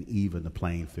 and even the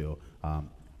playing field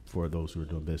for those who are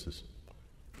doing business.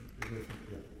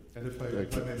 And if I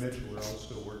may mention, we're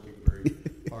also working very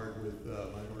hard with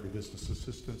Minority Business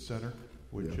Assistance Center,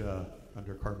 which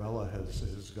under Carmela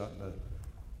has gotten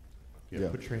a...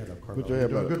 Put your hand up, Carmela. You're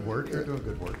doing good work. You're doing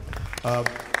good work.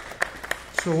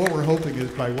 So what we're hoping is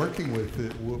by working with the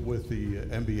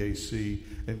MBAC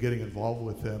and getting involved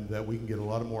with them, that we can get a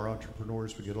lot of more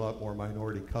entrepreneurs, we get a lot more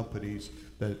minority companies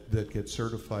that get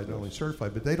certified, not only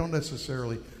certified, but they don't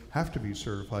necessarily have to be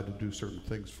certified to do certain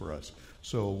things for us.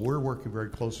 So we're working very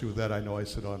closely with that. I know I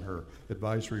sit on her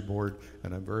advisory board,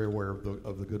 and I'm very aware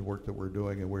of the good work that we're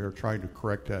doing, and we are trying to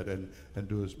correct that and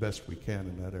do as best we can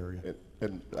in that area.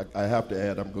 And I have to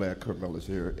add, I'm glad Carmela's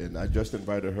here, and I just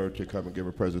invited her to come and give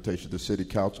a presentation to City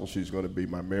Council. She's going to be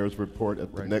my mayor's report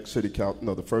at the next City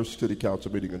Council, the first City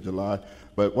Council meeting in July.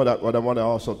 But what I want to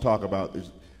also talk about is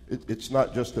it's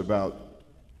not just about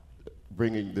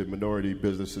bringing the minority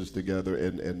businesses together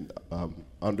and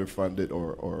underfunded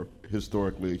or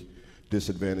historically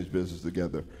disadvantaged businesses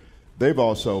together. They've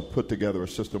also put together a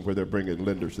system where they're bringing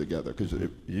lenders together, because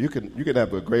you can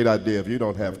have a great idea. If you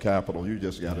don't have capital, you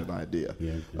just got an idea.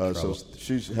 So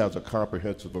she has a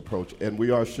comprehensive approach, and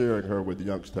we are sharing her with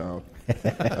Youngstown.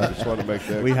 I just want to make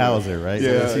that we house her, right?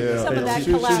 Some of that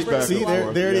collaboration. See,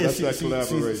 there it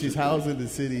is. She's housed in the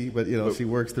city, but she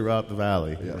works throughout the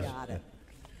valley. Got it.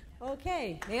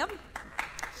 Okay, ma'am.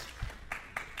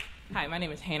 Hi, my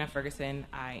name is Hannah Ferguson.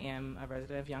 I am a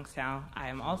resident of Youngstown. I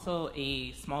am also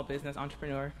a small business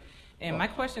entrepreneur. And my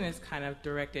question is kind of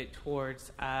directed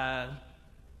towards small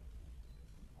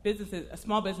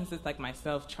businesses like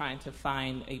myself trying to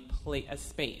find a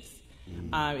space.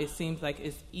 It seems like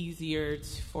it's easier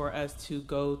for us to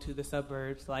go to the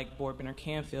suburbs like Boardman or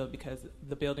Canfield because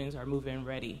the buildings are move-in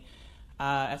ready.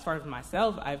 As far as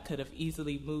myself, I could have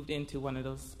easily moved into one of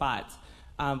those spots,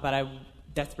 but I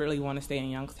desperately want to stay in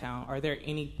Youngstown. Are there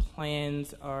any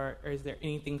plans or is there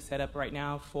anything set up right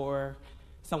now for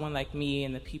someone like me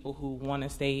and the people who want to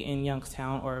stay in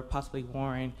Youngstown or possibly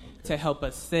Warren to help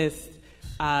assist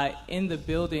in the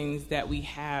buildings that we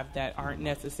have that aren't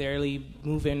necessarily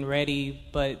move-in ready,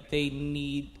 but they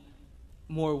need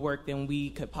more work than we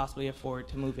could possibly afford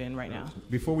to move in right now?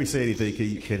 Before we say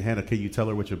anything, Hannah, can you tell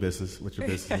her what your business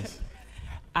is?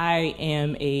 I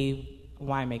am a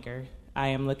winemaker. I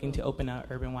am looking to open an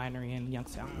urban winery in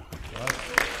Youngstown.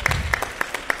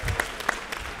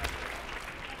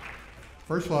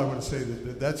 First of all, I want to say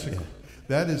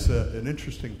that is an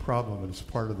interesting problem, and it's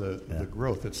part of the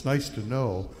growth. It's nice to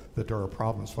know that there are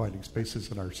problems finding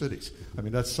spaces in our cities. I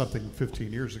mean, that's something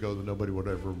 15 years ago that nobody would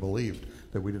have ever believed,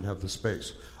 that we didn't have the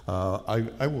space.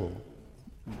 I will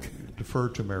defer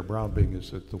to Mayor Brown, being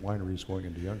as that the winery is going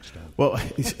into Youngstown. Well,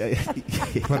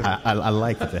 I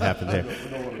like it to happen there. We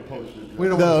don't want to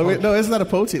poach it. No, it's not a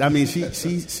poaching. I mean,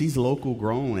 she's local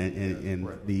grown, and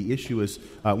right. The issue is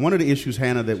one of the issues,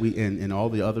 Hannah, that we and all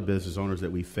the other business owners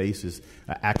that we face is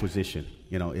acquisition.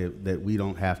 That we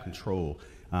don't have control.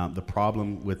 The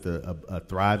problem with a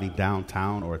thriving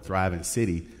downtown or a thriving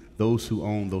city, those who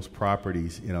own those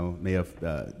properties, may have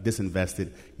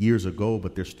disinvested years ago,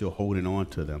 but they're still holding on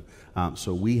to them.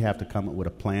 So we have to come up with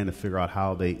a plan to figure out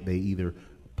how they either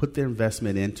put their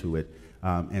investment into it,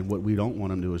 and what we don't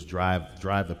want to do is drive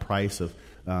the price of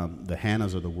the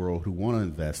Hannahs of the world who want to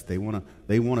invest. They want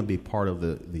to be part of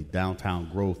the downtown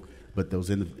growth, but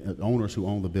those owners who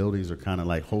own the buildings are kind of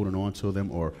like holding on to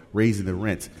them or raising the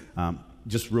rents.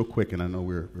 Just real quick, and I know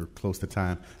we're close to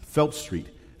time. Phelps Street.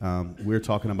 We're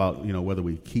talking about whether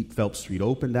we keep Phelps Street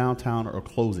open downtown or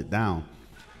close it down.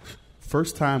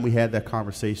 First time we had that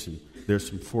conversation, there's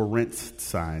some for rent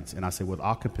signs, and I said with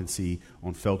occupancy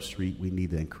on Phelps Street, we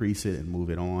need to increase it and move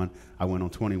it on. I went on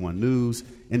 21 News.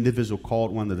 Individual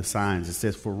called one of the signs. It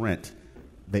says for rent.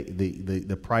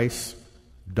 The price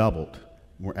doubled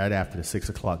right after the 6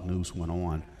 o'clock news went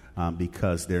on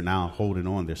because they're now holding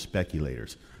on. They're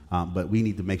speculators. But we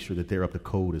need to make sure that they're up to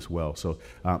code as well. So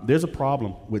there's a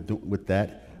problem with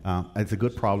that. It's a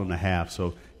good problem to have.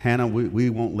 So, Hannah, we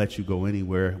won't let you go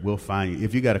anywhere. We'll find you.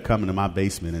 If you got to come into my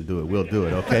basement and do it, we'll do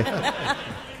it, okay?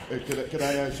 Can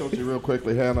I ask something real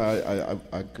quickly, Hannah?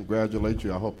 I congratulate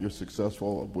you. I hope you're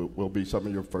successful. We'll be some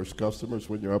of your first customers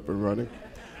when you're up and running.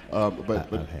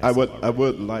 But I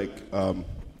would like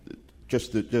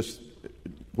just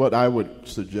what I would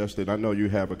suggest, and I know you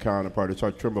have a counterpart, it's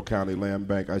our Trimble County Land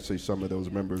Bank. I see some of those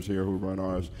members here who run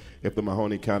ours. If the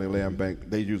Mahoney County Land Bank,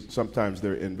 sometimes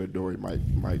their inventory might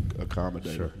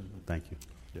accommodate. Sure. Thank you.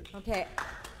 Yeah. Okay.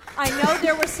 I know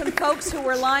there were some folks who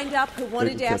were lined up who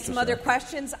wanted to ask some other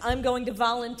questions. I'm going to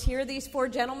volunteer these four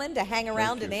gentlemen to hang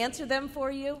around and answer them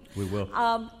for you. We will.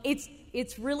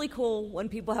 It's really cool when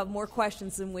people have more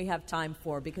questions than we have time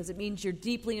for, because it means you're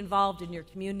deeply involved in your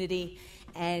community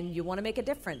and you want to make a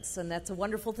difference, and that's a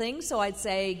wonderful thing. So I'd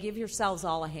say give yourselves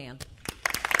all a hand.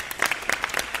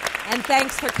 And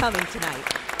thanks for coming tonight.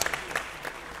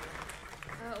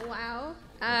 Wow.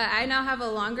 I now have a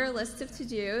longer list of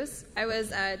to-dos. I was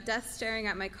death staring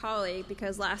at my colleague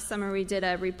because last summer we did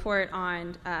a report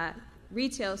on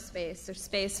retail space, or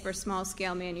space for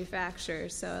small-scale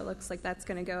manufacturers, so it looks like that's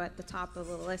going to go at the top of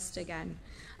the list again.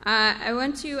 I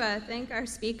want to thank our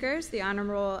speakers, the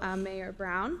Honorable Mayor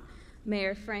Brown,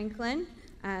 Mayor Franklin,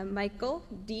 Michael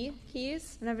D.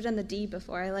 Keys, I've never done the D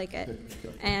before, I like it,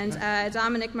 and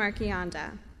Dominic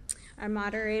Marchionda. Our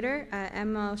moderator,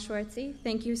 Emma Schwartzy,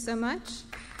 thank you so much.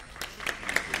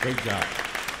 Great job.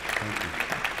 Thank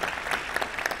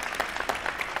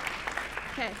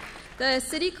you. Okay. The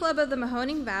City Club of the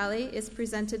Mahoning Valley is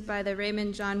presented by the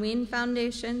Raymond John Ween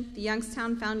Foundation, the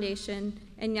Youngstown Foundation,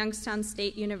 and Youngstown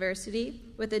State University,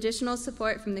 with additional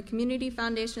support from the Community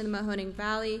Foundation of the Mahoning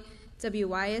Valley,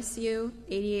 WYSU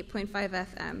 88.5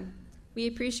 FM. We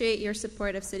appreciate your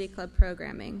support of City Club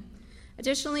programming.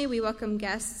 Additionally, we welcome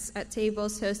guests at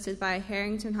tables hosted by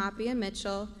Harrington, Hoppy &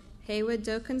 Mitchell, Haywood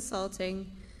Doe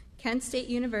Consulting, Kent State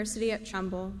University at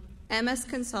Trumbull, MS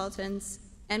Consultants,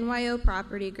 NYO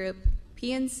Property Group,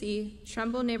 PNC,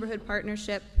 Trumbull Neighborhood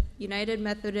Partnership, United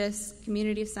Methodist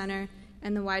Community Center,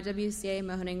 and the YWCA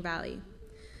Mahoning Valley.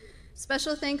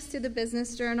 Special thanks to the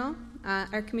Business Journal,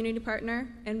 our community partner,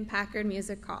 and Packard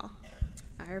Music Hall,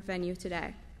 our venue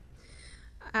today.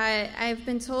 I've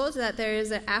been told that there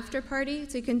is an after party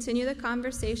to continue the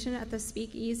conversation at the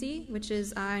Speakeasy, which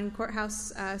is on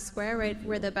Courthouse Square, right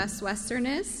where the Best Western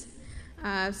is.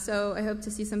 So I hope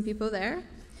to see some people there.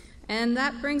 And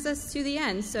that brings us to the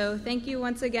end. So thank you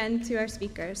once again to our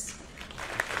speakers.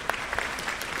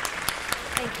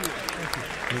 Thank you.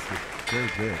 Thank you. Very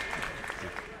good.